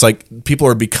it. It's like people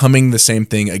are becoming the same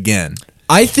thing again.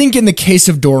 I think in the case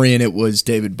of Dorian, it was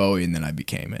David Bowie and then I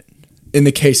became it. In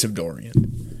the case of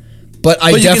Dorian. But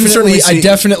I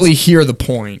definitely hear the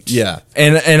point. Yeah.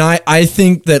 And I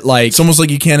think that, like, it's almost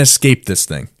like you can't escape this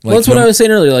thing. Like, well, that's what I was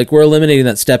saying earlier. Like, we're eliminating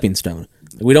that stepping stone.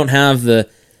 We don't have the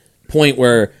point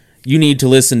where you need to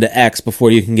listen to X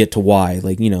before you can get to Y.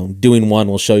 Like, doing one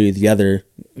will show you the other.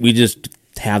 We just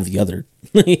have the other.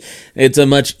 It's a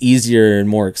much easier and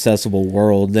more accessible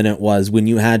world than it was when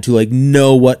you had to, like,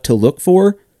 know what to look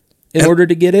for in order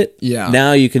to get it. Yeah.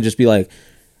 Now you can just be like,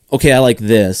 okay, I like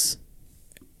this.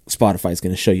 Spotify's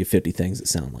going to show you 50 things that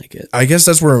sound like it. I guess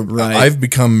that's where I've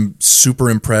become super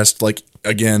impressed. Like,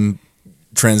 again,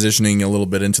 transitioning a little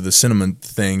bit into the cinema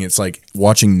thing, it's like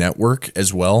watching Network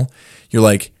as well. You're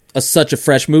like, such a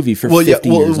fresh movie for 50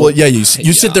 years. Well, yeah, you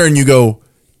sit there and you go,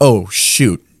 oh,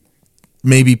 shoot.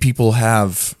 Maybe people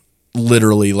have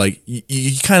literally, like,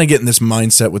 you kind of get in this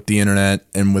mindset with the internet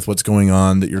and with what's going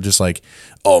on that you're just like,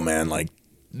 oh, man, like,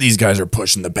 these guys are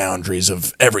pushing the boundaries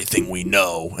of everything we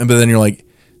know. But then you're like,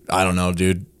 I don't know,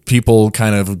 dude. People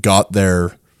kind of got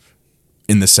there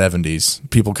in the 70s.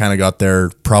 People kind of got there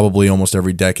probably almost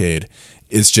every decade.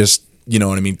 It's just, you know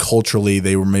what I mean? Culturally,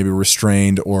 they were maybe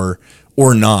restrained or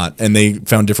not, and they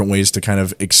found different ways to kind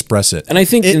of express it. And I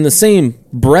think in the same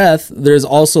breath, there's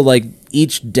also, like,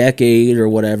 each decade or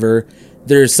whatever,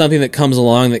 there's something that comes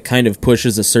along that kind of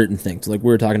pushes a certain thing. So, like,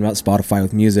 we were talking about Spotify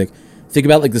with music. Think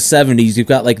about, like, the 70s. You've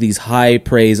got, like, these high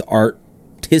praise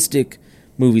artistic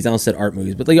movies. I almost said art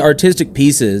movies, but, like, artistic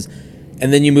pieces.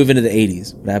 And then you move into the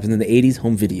 80s. What happens in the 80s?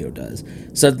 Home video does.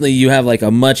 Suddenly you have, like, a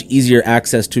much easier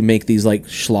access to make these, like,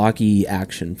 schlocky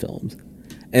action films.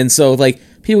 And so, like,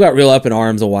 people got real up in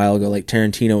arms a while ago. Like,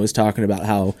 Tarantino was talking about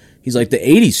how he's like, the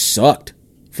 80s sucked.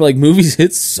 For, like, movies,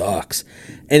 it sucks.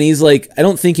 And he's like, I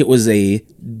don't think it was a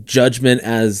judgment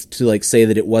as to, like, say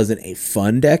that it wasn't a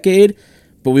fun decade.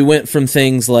 But we went from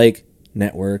things like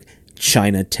Network,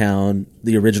 Chinatown,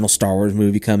 the original Star Wars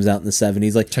movie comes out in the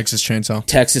 70s. Like Texas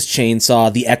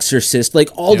Chainsaw, The Exorcist. Like,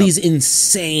 all these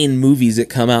insane movies that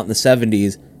come out in the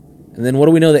 70s. And then what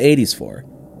do we know the 80s for?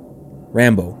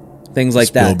 Rambo. Things like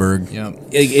Spielberg. that. Yeah.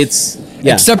 It's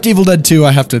Except Evil Dead 2,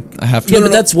 I have to. Yeah,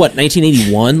 but that's what,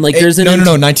 1981? Like, there's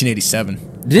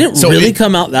 1987. Did it really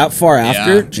come out that far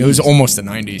after? Yeah, it was almost the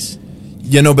 90s.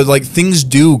 Yeah, no, but, like, things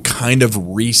do kind of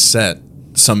reset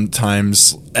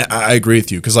sometimes. I agree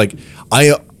with you, because, like,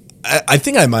 I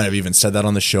think I might have even said that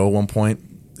on the show at one point.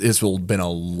 It's been a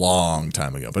long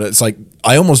time ago, but it's like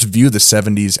I almost view the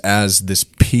 70s as this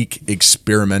peak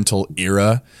experimental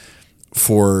era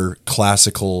for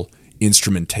classical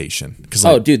instrumentation.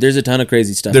 Like, dude, there's a ton of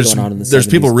crazy stuff going on in the 70s. There's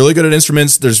people really good at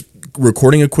instruments. There's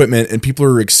recording equipment, and people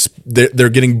are they're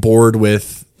getting bored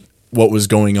with what was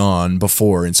going on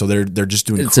before, and so they're just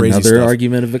doing crazy stuff. It's another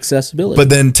argument of accessibility. But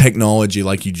then technology,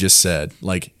 like you just said,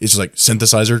 like it's just like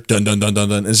synthesizer, dun dun dun dun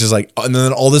dun. It's just like, and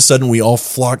then all of a sudden we all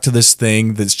flock to this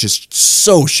thing that's just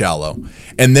so shallow,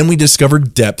 and then we discover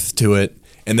depth to it,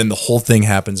 and then the whole thing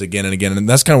happens again and again, and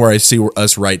that's kind of where I see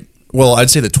us right. Well, I'd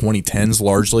say the 2010s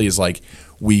largely is like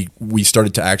we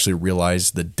started to actually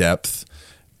realize the depth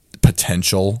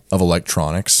potential of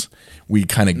electronics. We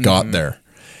kind of got there.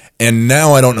 And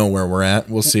now I don't know where we're at.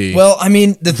 We'll see. Well, I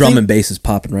mean, the drum and bass is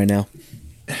popping right now.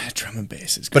 Drum and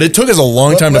bass is good. But it took us a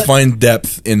long time to find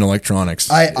depth in electronics.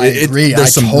 I agree.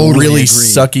 There's some really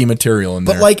sucky material in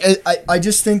there. But, like, I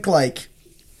just think, like,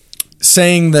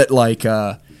 saying that, like,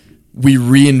 we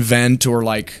reinvent or,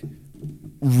 like,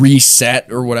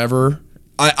 reset or whatever,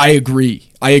 I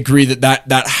agree. I agree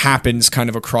that happens kind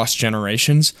of across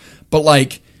generations. But,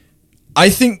 like, I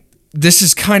think this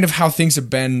is kind of how things have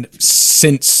been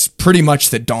since pretty much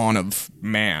the dawn of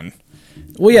man.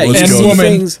 Well, yeah,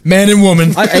 man and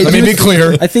woman. Let me be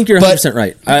clear. I think you're 100%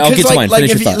 right. I'll get to mine. Finish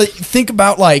your thought. Think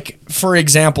about, like, for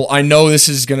example, I know this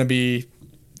is going to be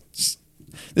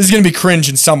cringe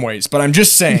in some ways, but I'm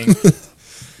just saying,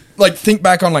 like think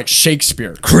back on like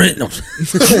Shakespeare. Cringe.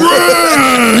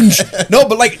 No,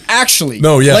 but like actually,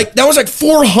 No, yeah. like that was like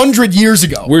 400 years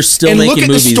ago. We're still and making look at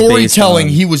movies the based storytelling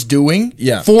on- he was doing.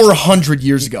 Yeah. 400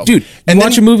 years ago, Dude, And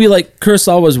watch a movie like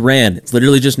Kurosawa's Ran. It's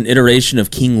literally just an iteration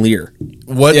of King Lear.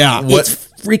 What? Yeah. What? It's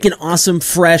freaking awesome,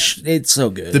 fresh. It's so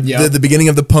good. The beginning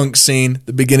of the punk scene,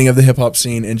 the beginning of the hip hop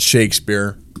scene, and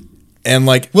Shakespeare, and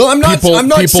like Well, I'm not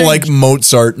people saying- like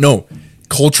Mozart. No,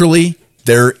 culturally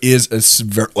there is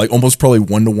a like almost probably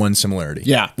 1-to-1 similarity.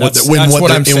 Yeah, that's what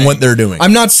I'm in saying. what they're doing.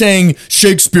 I'm not saying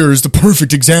Shakespeare is the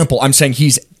perfect example. I'm saying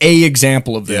he's a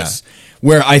example of this,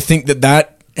 where I think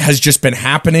that has just been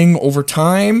happening over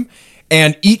time,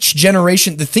 and each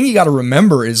generation. The thing you got to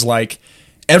remember is like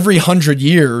every 100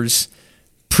 years,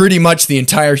 pretty much the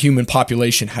entire human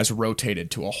population has rotated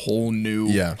to a whole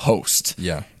new host.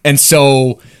 Yeah. And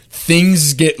so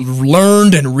things get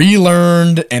learned and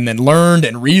relearned and then learned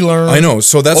and relearned. I know.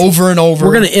 So that's over and over.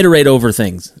 We're going to iterate over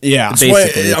things. Yeah. That's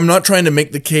basically. why I'm not trying to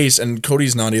make the case, and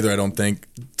Cody's not either. I don't think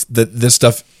that this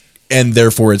stuff, and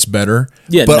therefore it's better.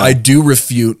 Yeah, but no. I do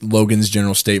refute Logan's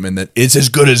general statement that it's as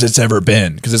good as it's ever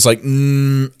been, because it's like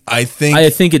I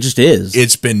think it just is.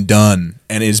 it's been done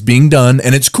and is being done,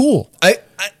 and it's cool.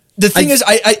 The thing is,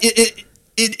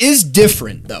 it is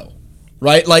different though,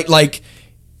 right? Like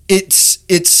it's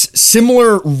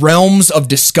similar realms of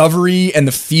discovery and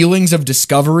the feelings of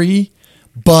discovery,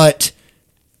 but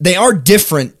they are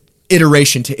different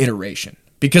iteration to iteration.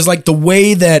 Because like the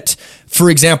way that, for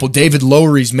example, David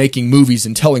Lowery's making movies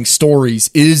and telling stories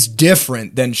is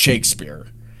different than Shakespeare.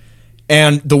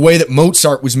 And the way that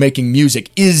Mozart was making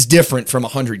music is different from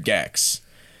 100 gecs.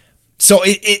 So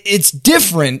it's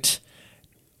different,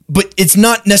 but it's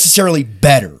not necessarily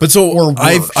better. But so or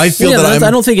worse. I feel that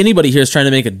I don't think anybody here is trying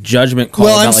to make a judgment call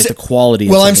about like the quality.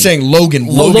 Well, of I'm something. saying Logan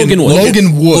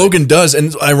would. Logan does,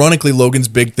 and ironically, Logan's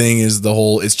big thing is the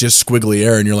whole it's just squiggly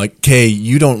air, and you're like, "Kay,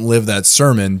 you don't live that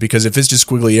sermon, because if it's just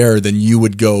squiggly air, then you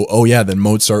would go, oh yeah, then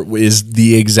Mozart is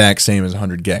the exact same as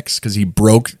 100 gecs, because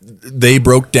they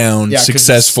broke down 'cause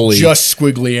successfully it's just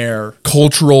squiggly air,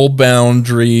 cultural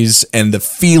boundaries, and the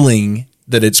feeling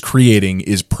that it's creating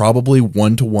is probably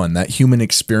 1-to-1. That human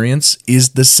experience is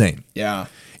the same. Yeah.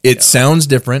 It sounds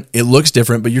different, it looks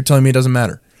different, but you're telling me it doesn't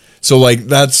matter. So like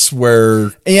that's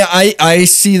where I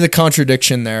see the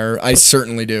contradiction there. I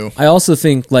certainly do. I also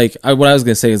think like what I was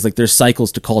gonna say is like there's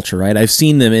cycles to culture, right? I've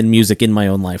seen them in music in my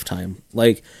own lifetime.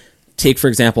 Like take for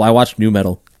example, I watched nu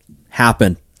metal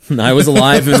happen. I was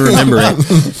alive and remember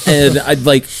it. And I'd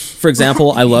like, for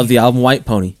example, I love the album White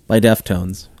Pony by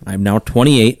Deftones. I'm now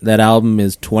 28. That album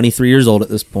is 23 years old at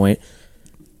this point.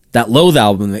 That Loathe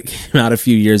album that came out a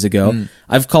few years ago,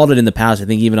 I've called it in the past, I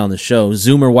think even on the show,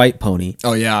 Zoomer White Pony.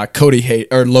 Oh yeah,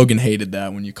 Logan hated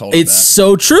that when you called it It's that.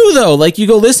 so true though. Like you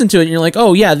go listen to it and you're like,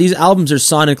 oh yeah, these albums are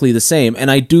sonically the same. And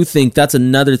I do think that's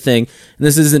another thing. And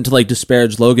this isn't to like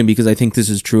disparage Logan, because I think this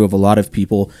is true of a lot of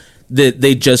people, that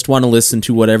they just want to listen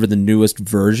to whatever the newest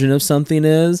version of something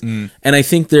is. And I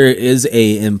think there is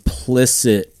a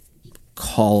implicit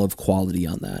call of quality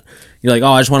on that. You're like,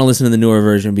 oh, I just want to listen to the newer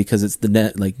version because it's the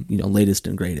latest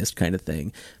and greatest kind of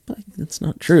thing. But that's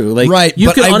not true. Like, right, you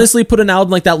but could honestly put an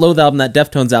album like that Loathe album, that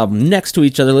Deftones album next to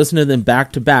each other, listen to them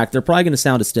back to back. They're probably going to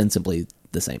sound ostensibly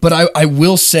the same. But I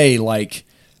will say, like,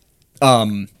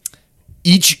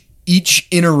 each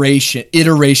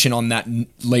iteration on that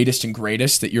latest and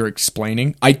greatest that you're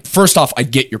explaining, first off, I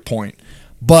get your point,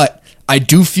 but I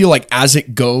do feel like as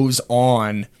it goes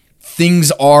on,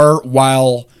 things are,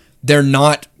 while they're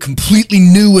not completely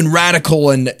new and radical,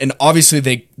 and obviously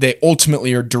they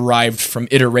ultimately are derived from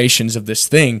iterations of this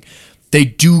thing, they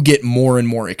do get more and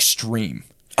more extreme.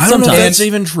 I don't know if Sometimes. that's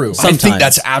even true. I think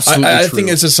that's absolutely I true. think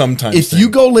it's a sometimes If thing. you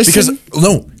go listen...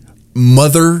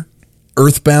 Mother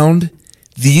Earthbound,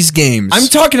 these games... I'm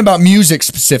talking about music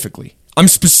specifically. I'm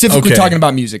specifically Okay. talking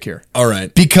about music here. All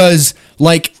right. Because,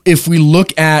 like, if we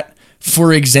look at,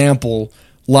 for example,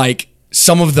 like,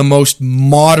 some of the most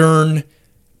modern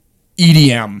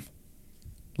EDM,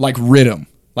 like rhythm,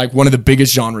 like one of the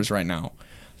biggest genres right now,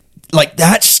 like,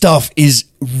 that stuff is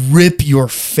rip your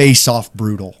face off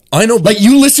brutal. I know, but Like,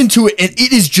 you listen to it, and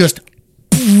it is just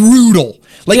brutal.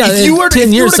 Like, yeah, if you were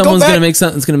 10 years, to someone's go going back, to make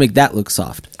something that's going to make that look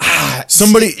soft.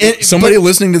 somebody but-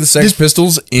 listening to the Sex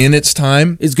Pistols in its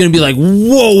time... It's going to be like,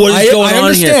 whoa, what is going I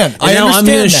on here? understand. And I now I'm understand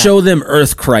going to that. show them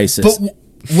Earth Crisis. But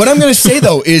what I'm going to say,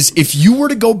 though, is if you were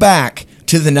to go back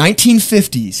to the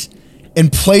 1950s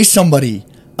and play somebody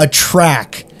a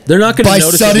track they're not going to by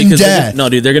notice sudden it because death. no,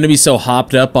 dude, they're going to be so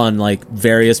hopped up on like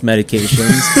various medications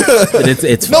that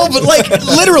it's No, fine. but like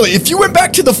literally, if you went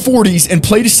back to the 40s and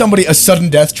played somebody a sudden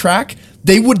death track,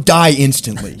 they would die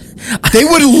instantly. They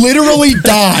would literally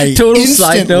die Total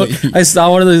instantly. side note, I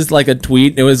saw one of those, like a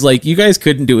tweet. It was like, you guys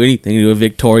couldn't do anything to a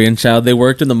Victorian child. They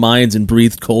worked in the mines and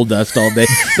breathed coal dust all day.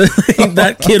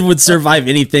 That kid would survive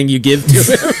anything you give to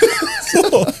him.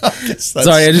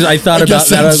 Sorry, I thought about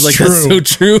that. I was like, that's so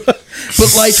true.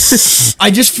 But like,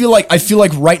 I feel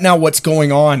like right now what's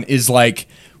going on is like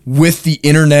with the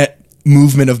internet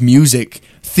movement of music,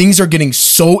 things are getting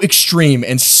so extreme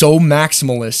and so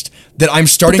maximalist that I'm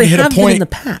starting to hit a point in the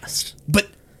past, but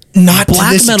not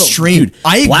black to this metal, extreme. Dude,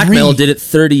 I agree. Black metal did it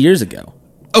 30 years ago.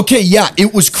 Okay, yeah,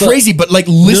 it was crazy, but like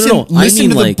listen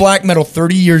to the black metal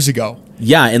 30 years ago.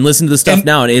 Yeah, and listen to the stuff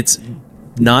now, and it's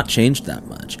not changed that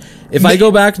much. If I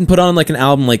go back and put on like an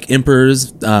album like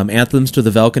Emperor's Anthems to the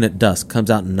Velkin at Dusk,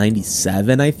 comes out in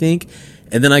 97, I think,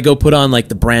 and then I go put on like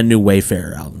the brand new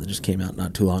Wayfarer album that just came out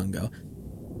not too long ago,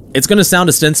 it's going to sound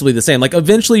ostensibly the same. Like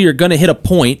eventually you're going to hit a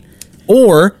point,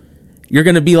 or you're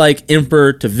going to be like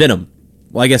Emperor to Venom.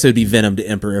 Well, I guess it would be Venom to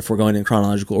Emperor if we're going in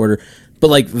chronological order. But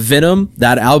like Venom,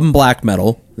 that album Black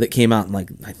Metal that came out in like,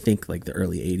 I think like the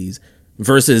early 80s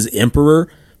versus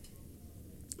Emperor,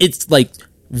 it's like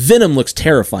Venom looks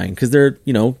terrifying because they're,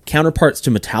 you know, counterparts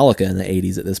to Metallica in the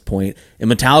 80s at this point. And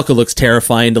Metallica looks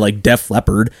terrifying to like Def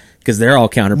Leppard because they're all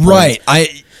counterparts. Right.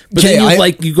 But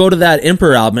then you go to that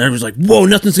Emperor album and everyone's like, whoa,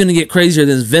 nothing's going to get crazier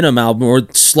than this Venom album. Or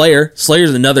Slayer.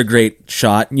 Slayer's another great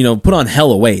shot. You know, put on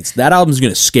Hell Awaits. That album's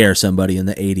going to scare somebody in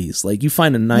the 80s. Like, you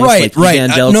find a nice,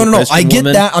 evangelical No. Christian I get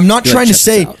woman, that. I'm not trying to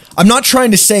say, out. I'm not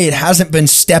trying to say it hasn't been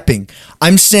stepping.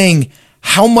 I'm saying,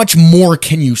 how much more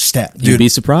can you step? You'd be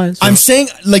surprised. I'm saying,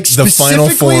 like, The final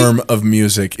specifically, form of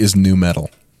music is nu metal.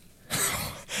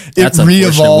 That's it unfortunate.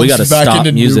 re-evolves We gotta back stop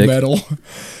into music. nu metal.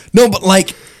 No, but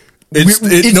like, It's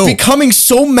becoming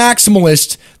so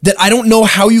maximalist that I don't know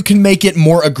how you can make it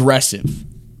more aggressive.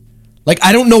 Like,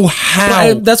 I don't know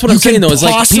how. That's what I'm saying, though. Is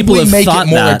like people have make thought it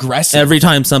more that aggressive. every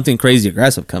time something crazy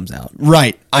aggressive comes out.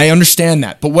 Right. I understand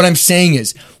that. But what I'm saying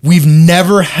is we've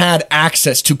never had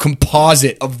access to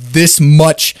composite of this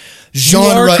much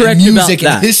genre and music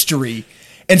and history.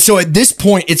 And so at this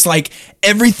point, it's like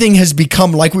everything has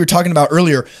become, like we were talking about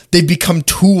earlier, they've become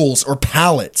tools or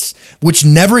palettes, which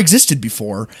never existed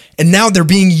before. And now they're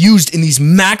being used in these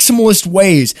maximalist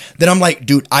ways that I'm like,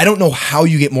 dude, I don't know how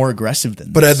you get more aggressive than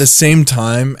this. But at the same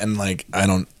time, and like,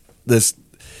 this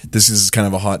is kind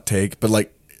of a hot take, but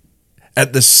like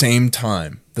at the same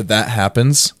time that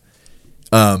happens,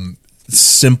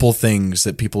 simple things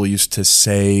that people used to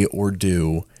say or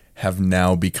do have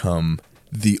now become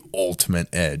the ultimate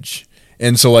edge.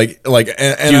 And so like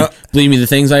Dude, believe me, the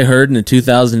things I heard in the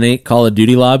 2008 Call of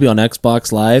Duty lobby on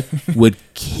Xbox Live would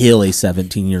kill a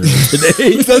 17-year-old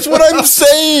today. that's what I'm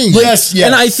saying. Yes.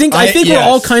 And I think we're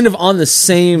all kind of on the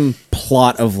same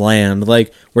plot of land.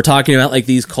 Like, we're talking about like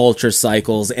these culture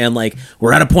cycles, and like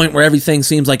we're at a point where everything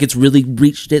seems like it's really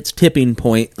reached its tipping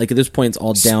point. Like, at this point, it's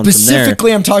all down from there.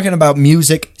 Specifically, I'm talking about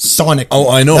music sonically. Oh,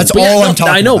 I know. That's But all I'm talking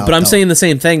about. I know, but I'm saying the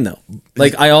same thing though.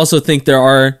 Like, I also think you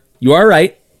are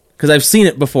right. Because I've seen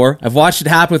it before. I've watched it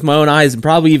happen with my own eyes and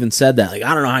probably even said that. Like,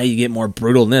 I don't know how you get more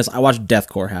brutal than this. I watched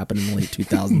deathcore happen in the late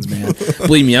 2000s, man.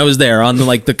 Believe me, I was there on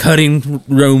the cutting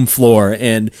room floor,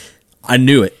 and I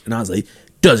knew it. And I was like,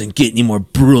 doesn't get any more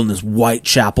brutal than this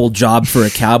Whitechapel job for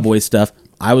a cowboy stuff.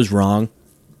 I was wrong.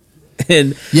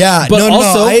 And yeah,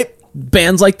 but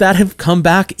bands like that have come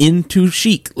back into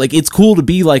chic. Like, it's cool to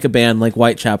be like a band like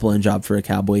Whitechapel and Job for a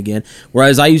Cowboy again.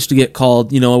 Whereas I used to get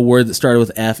called, a word that started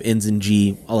with F, ends in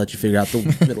G. I'll let you figure out the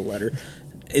middle letter.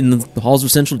 In the halls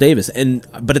of Central Davis.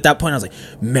 But at that point I was like,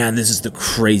 man, this is the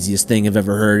craziest thing I've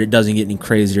ever heard. It doesn't get any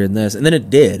crazier than this. And then it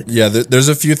did. Yeah, there's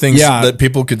a few things that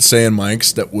people could say in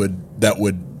mics that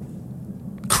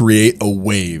would create a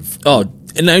wave. Oh,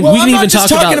 and we I'm can not even just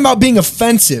talking about being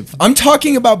offensive. I'm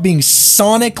talking about being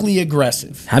sonically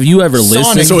aggressive. Have you ever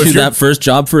listened to that first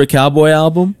Job for a Cowboy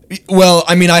album? Well,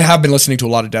 I mean, I have been listening to a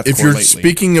lot of deathcore lately. If you're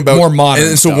speaking about more modern,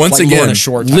 and so stuff, once like again, Lorna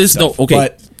Shore type stuff, okay.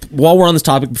 But while we're on this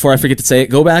topic, before I forget to say it,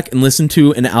 go back and listen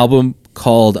to an album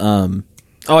called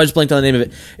I just blanked on the name of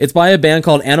it. It's by a band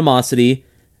called Animosity.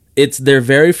 It's their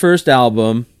very first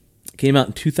album. It came out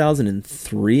in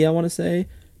 2003, I want to say.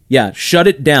 Yeah, Shut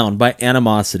It Down by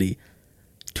Animosity.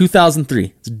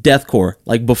 2003. It's deathcore,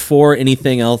 like before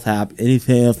anything else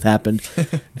happened.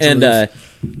 And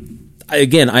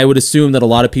again, I would assume that a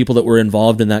lot of people that were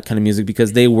involved in that kind of music,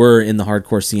 because they were in the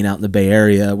hardcore scene out in the Bay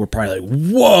Area, were probably like,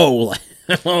 whoa,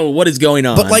 what is going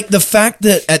on? But like the fact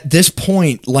that at this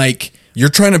point, like, you're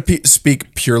trying to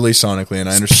speak purely sonically, and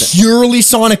I understand. Purely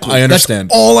sonically. I understand.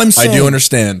 That's all I'm saying. I do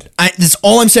understand. That's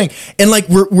all I'm saying. And like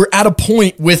we're at a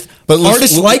point with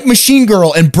artists like Machine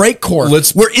Girl and Breakcore,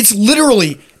 where it's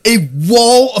literally a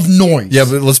wall of noise. Yeah,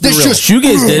 but let's be That's real. just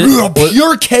Shoegaze did it.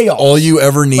 pure chaos. All you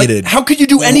ever needed. How could you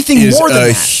do anything is more than a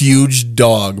that? huge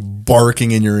dog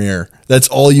barking in your ear. That's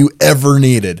all you ever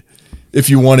needed. If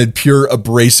you wanted pure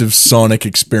abrasive sonic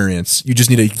experience, you just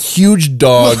need a huge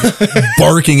dog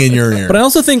barking in your ear. But I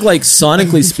also think, like,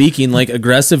 sonically speaking, like,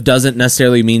 aggressive doesn't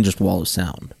necessarily mean just wall of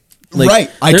sound. Like,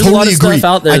 Right. I there's totally a lot of agree. stuff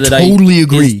out there I that totally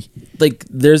agree. Like,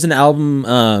 there's an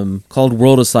album called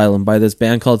World Asylum by this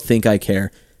band called Think I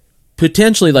Care.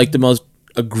 Potentially, like, the most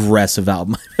aggressive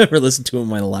album I've ever listened to in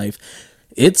my life.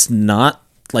 It's not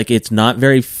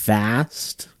very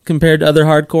fast compared to other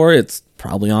hardcore. It's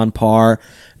probably on par,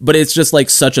 but it's just like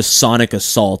such a sonic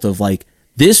assault of like,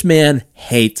 this man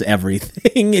hates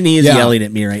everything and he is yelling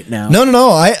at me right now. No.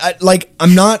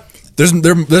 I'm not.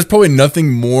 There's probably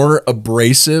nothing more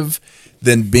abrasive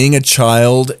than being a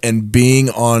child and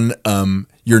being on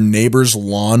your neighbor's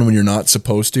lawn when you're not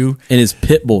supposed to. And his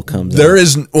pit bull comes There out.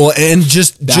 is and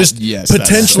just yes,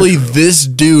 potentially this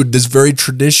dude, this very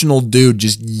traditional dude,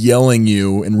 just yelling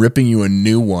you and ripping you a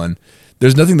new one.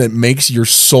 There's nothing that makes your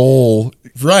soul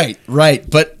Right.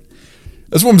 But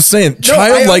That's what I'm saying.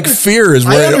 Childlike fear is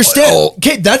where I understand.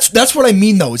 Okay, that's what I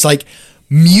mean though. It's like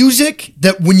music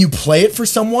that when you play it for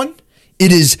someone,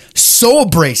 it is so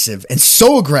abrasive and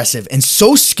so aggressive and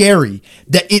so scary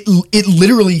that it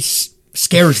literally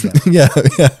scares them. Yeah.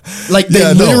 Like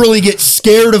they literally get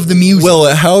scared of the music.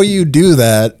 Well, how you do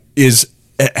that is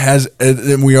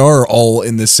and we are all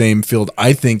in the same field.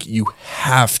 I think you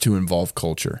have to involve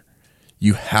culture.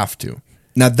 You have to.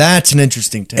 Now that's an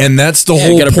interesting take. And that's the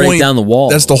whole you gotta point. break down the wall.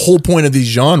 That's the whole point of these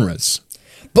genres.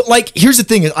 But like, here's the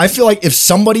thing: is I feel like if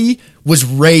somebody was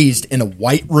raised in a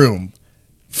white room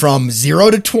from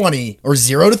 0 to 20 or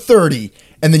 0 to 30,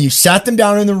 and then you sat them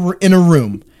down in a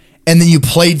room, and then you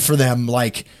played for them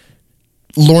like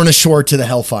Lorna Shore to the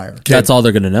Hellfire. That's all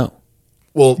they're going to know.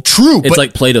 Well, True, It's but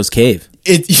like Plato's Cave.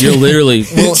 You're literally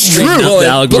it's making true. up the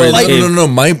allegory of the cave. No.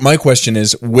 My question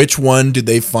is, which one did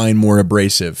they find more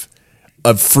abrasive?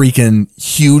 A freaking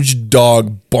huge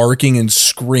dog barking and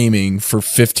screaming for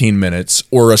 15 minutes,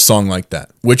 or a song like that?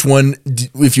 Which one?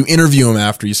 If you interview him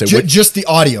after, you say just the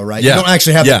audio, right? You don't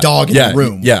actually have the dog in the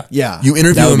room. Yeah. You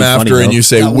interview That would him be after, funny, and though. you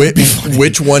say That would be funny.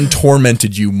 which one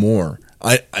tormented you more?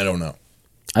 I don't know.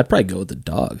 I'd probably go with the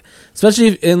dog,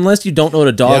 especially unless you don't know what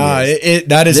a dog is.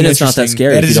 That is Then an it's not that interesting.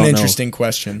 scary That if is you an don't know. interesting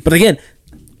question. But again,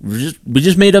 we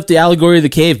just made up the allegory of the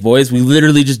cave, boys. We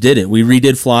literally just did it. We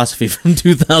redid philosophy from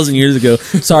 2,000 years ago.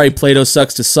 Sorry, Plato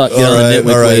sucks to suck. Get on the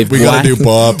NTWIC wave. We gotta do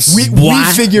bops. We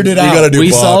figured it out. gotta do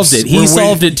We bops. solved it. He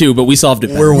solved it too, but we solved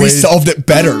it better. We solved it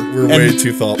better. We're way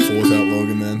too thoughtful without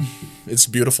Logan, man. It's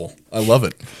beautiful. I love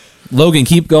it. Logan,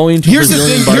 keep going. Here's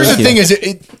the thing is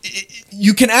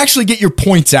you can actually get your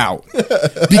points out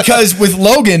because with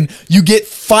Logan you get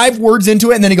 5 words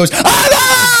into it and then he goes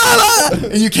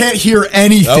and you can't hear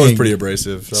anything. That was pretty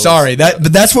abrasive. Sorry,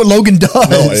 but that's what Logan does.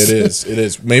 No, it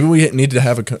is. Maybe we need to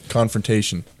have a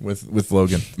confrontation with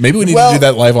Logan. Maybe we need to do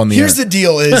that live on the air. Here's the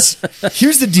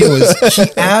deal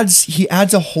is he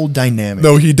adds a whole dynamic.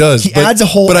 No, he does. He adds a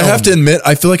whole But I have to element. admit,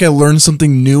 I feel like I learned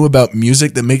something new about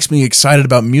music that makes me excited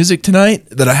about music tonight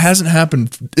that hasn't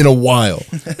happened in a while.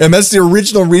 And that's the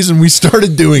original reason we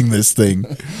started doing this thing.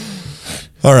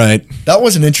 All right. That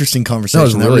was an interesting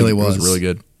conversation. That really was. It was really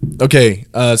good. Okay,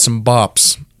 some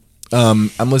bops.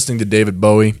 I'm listening to David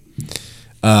Bowie.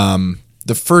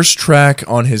 The first track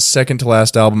on his second to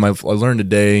last album, I learned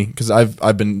today because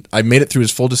I made it through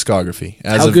his full discography.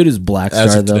 How good is Black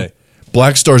as Star of though? today.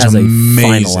 Black Star's As a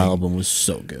amazing. final album was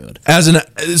so good.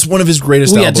 It's one of his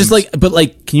greatest Well, yeah, albums.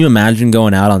 but can you imagine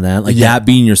going out on that? Like that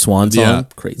being your swan song?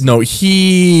 Crazy. No,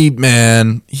 he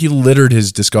littered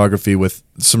his discography with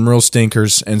some real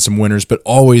stinkers and some winners, but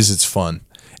always it's fun.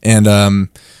 And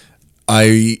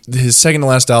his second to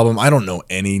last album, I don't know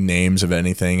any names of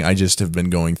anything. I just have been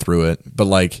going through it. But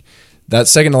like that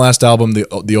second to last album,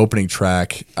 the opening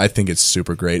track, I think it's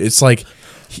super great. It's like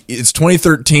it's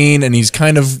 2013 and he's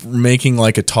kind of making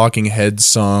like a Talking Heads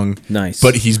song. Nice.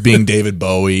 But he's being David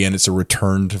Bowie and it's a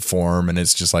return to form and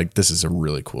it's just like this is a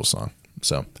really cool song.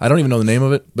 So I don't even know the name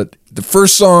of it, but the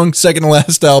first song, second to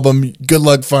last album, good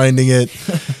luck finding it.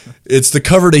 It's the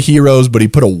cover to Heroes, but he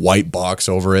put a white box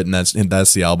over it, and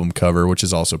that's the album cover, which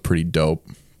is also pretty dope.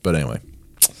 But anyway,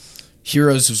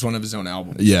 Heroes was one of his own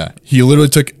albums. yeah, he literally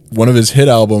took one of his hit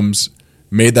albums,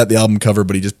 made that the album cover,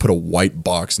 but he just put a white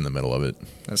box in the middle of it.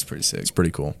 That's pretty sick. It's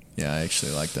pretty cool. Yeah, I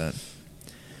actually like that.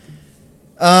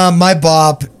 My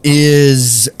bop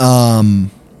is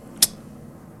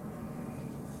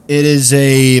it is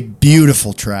a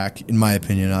beautiful track in my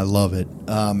opinion. I love it.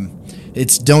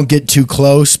 It's Don't Get Too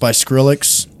Close by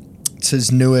Skrillex. It's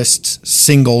his newest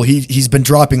single. He's been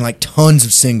dropping like tons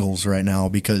of singles right now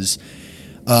because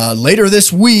later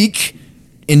this week,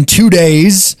 in 2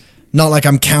 days, not like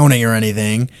I'm counting or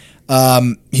anything,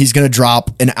 he's gonna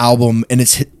drop an album, and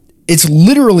it's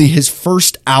literally his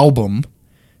first album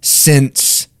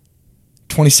since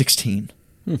 2016.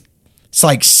 It's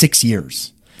like 6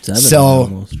 years. 7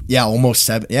 almost. Yeah, almost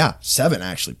 7. Yeah, 7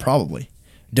 actually, probably,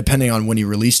 depending on when he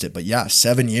released it. But yeah,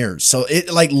 7 years. So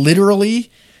it like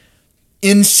literally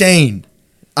insane.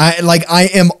 I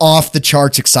am off the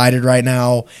charts excited right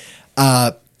now.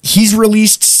 He's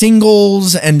released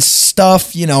singles and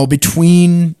stuff, in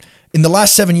the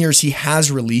last 7 years he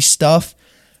has released stuff,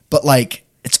 but like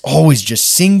it's always just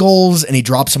singles, and he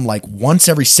drops them like once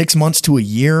every 6 months to a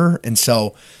year. And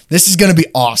so this is going to be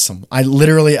awesome.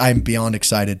 I'm beyond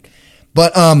excited.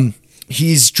 But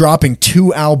he's dropping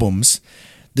 2 albums.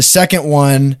 The second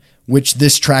one, which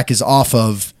this track is off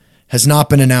of, has not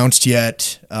been announced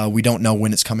yet. We don't know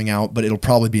when it's coming out, but it'll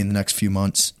probably be in the next few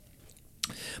months.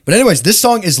 But anyways, this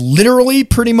song is literally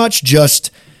pretty much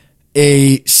just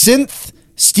a synth,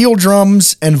 steel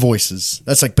drums, and voices.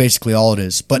 That's like basically all it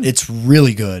is, but it's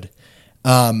really good.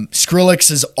 Skrillex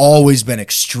has always been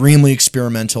extremely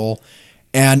experimental,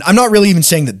 and I'm not really even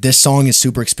saying that this song is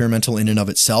super experimental in and of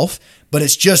itself, but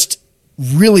it's just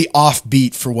really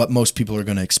offbeat for what most people are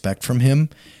going to expect from him,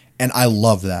 and I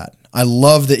love that. I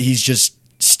love that he's just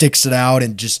sticks it out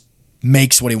and just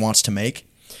makes what he wants to make.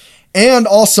 And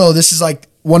also, this is like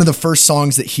one of the first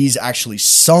songs that he's actually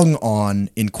sung on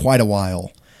in quite a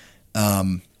while.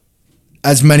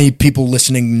 As many people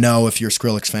listening know, if you're a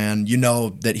Skrillex fan, you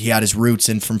know that he had his roots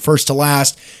in From First to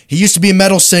Last. He used to be a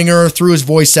metal singer, threw his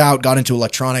voice out, got into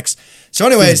electronics. So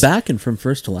anyways. He's back in From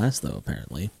First to Last, though,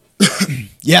 apparently.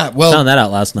 Yeah, well. Found that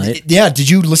out last night. Yeah, did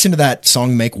you listen to that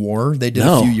song Make War they did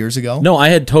a few years ago? No, I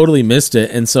had totally missed it.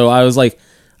 And so I was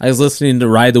listening to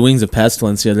Ride the Wings of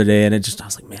Pestilence the other day, and I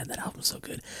was like, man, that album's so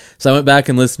good. So I went back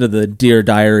and listened to the Dear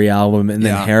Diary album and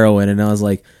then Heroin, and I was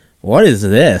like, what is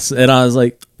this? And I was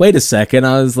like, wait a second.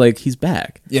 I was like, he's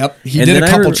back. Yep. He did a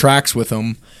couple tracks with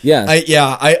him. Yeah.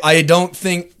 I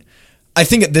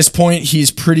think at this point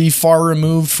he's pretty far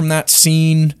removed from that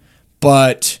scene,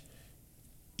 but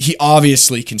he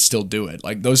obviously can still do it.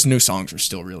 Like, those new songs are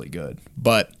still really good.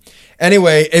 But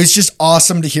anyway, it was just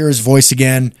awesome to hear his voice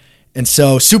again. And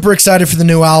so super excited for the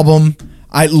new album.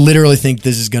 I literally think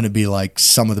this is going to be like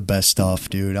some of the best stuff,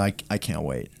 dude. I can't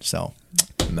wait. So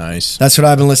nice. That's what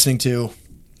I've been listening to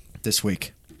this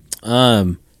week.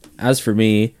 As for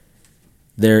me,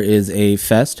 there is a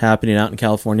fest happening out in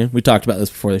California. We talked about this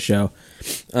before the show.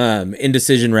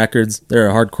 Indecision Records, they're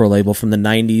a hardcore label from the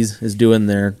 90s, is doing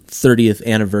their 30th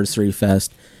anniversary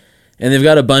fest. And they've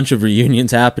got a bunch of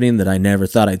reunions happening that I never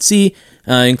thought I'd see,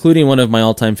 including one of my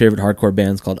all-time favorite hardcore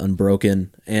bands called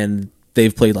Unbroken. And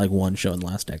they've played like one show in the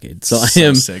last decade. So I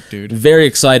am sick, dude. Very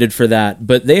excited for that.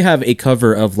 But they have a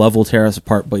cover of Love Will Tear Us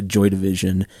Apart by Joy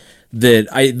Division. They're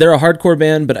a hardcore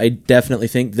band, but I definitely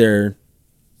think they're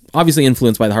obviously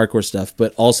influenced by the hardcore stuff,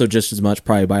 but also just as much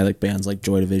probably by like bands like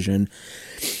Joy Division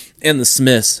and the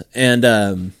Smiths. And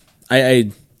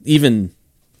I even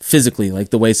physically,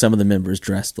 like the way some of the members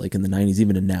dressed like in the 90s,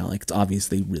 even in now, like it's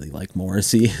obviously really like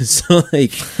Morrissey. So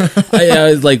like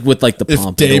I was like with like the pompadour.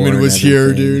 If Damon was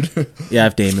here, dude. Yeah,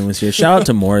 if Damon was here. Shout out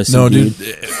to Morrissey. No, dude.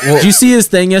 Did you see his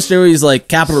thing yesterday where he's like,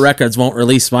 Capitol Records won't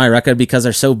release my record because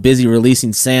they're so busy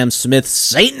releasing Sam Smith's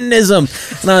Satanism?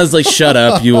 And I was like, shut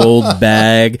up, you old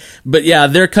bag. But yeah,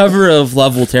 their cover of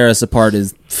Love Will Tear Us Apart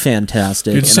is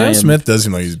fantastic. Dude, Sam Smith does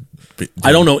seem like he's...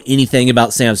 I don't know anything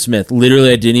about Sam Smith.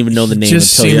 Literally, I didn't even know the name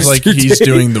just until seems yesterday. like he's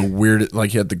doing the weird,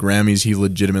 like at the Grammys, he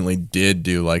legitimately did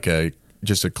do like a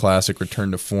classic return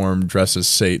to form, dress as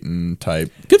Satan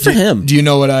type. Good for him. Do you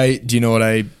know what I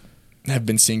have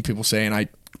been seeing people say, and I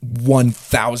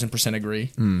 1000%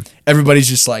 agree. Everybody's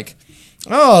just like,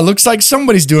 oh, it looks like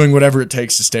somebody's doing whatever it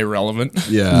takes to stay relevant.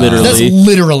 Yeah, Literally. That's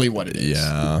literally what it is.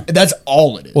 Yeah, that's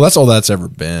all it is. Well, that's all that's ever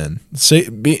been.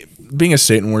 Being a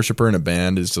Satan worshiper in a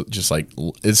band is just like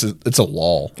it's a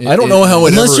lull. I don't know how it.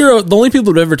 Unless you're the only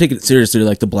people who've ever taken it seriously are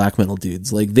like the black metal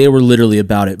dudes. Like they were literally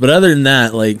about it. But other than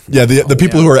that, like the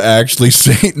people who are actually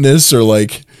Satanists are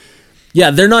like,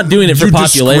 yeah, they're not doing it for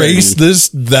popularity. Disgrace this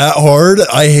that hard?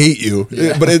 I hate you.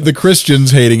 Yeah. But the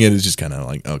Christians hating it is just kind of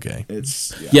like, okay,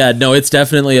 it's it's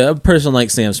definitely a person like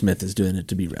Sam Smith is doing it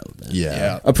to be relevant.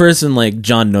 Yeah. A person like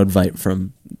John Nodvite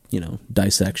from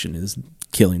Dissection is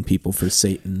killing people for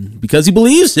Satan because he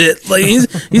believes it. Like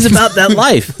he's about that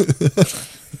life.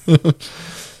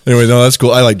 Anyway, no, that's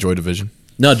cool. I like Joy Division.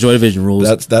 No, Joy Division rules.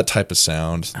 That's that type of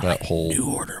sound. I that like whole New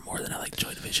Order more than I like Joy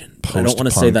Division. I don't want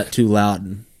to say that too loud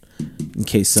in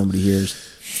case somebody hears.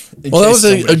 Well, that was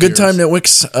a good time,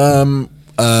 NTWICs.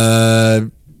 That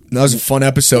was a fun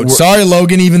episode. Sorry,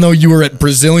 Logan, even though you were at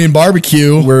Brazilian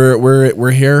barbecue.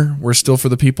 We're here. We're still for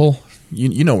the people.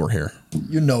 You know we're here.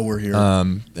 You know we're here.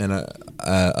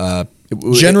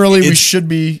 Generally, we should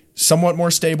be somewhat more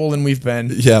stable than we've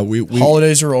been. Yeah, we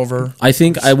holidays are over. I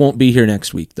think I won't be here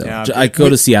next week though. Yeah, I go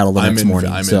to Seattle the next morning.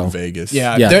 I'm so. in Vegas.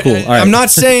 Yeah, cool. All right. I'm not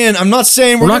saying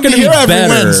we're not going to be here every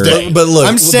Wednesday. But look,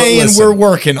 I'm saying we're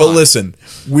working. But listen,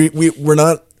 we're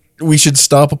not. We should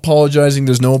stop apologizing.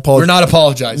 There's no apology. We're not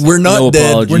apologizing. We're not No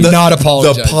dead. apologies. We're not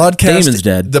apologizing. The podcast. Damon's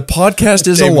dead. The podcast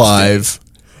is Damon's alive.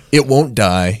 It won't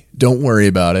die. Don't worry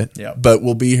about it. Yeah. But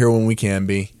we'll be here when we can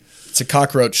be. It's a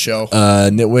cockroach show.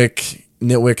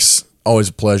 NTWIC's always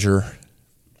a pleasure.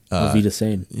 Auf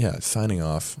Wiedersehen. Yeah, signing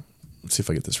off. Let's see if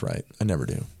I get this right. I never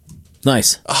do.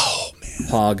 Nice. Oh man.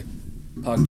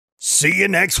 Pog. See you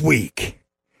next week.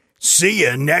 See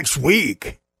you next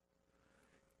week.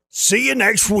 See you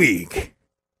next week.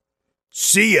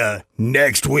 See you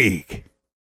next week.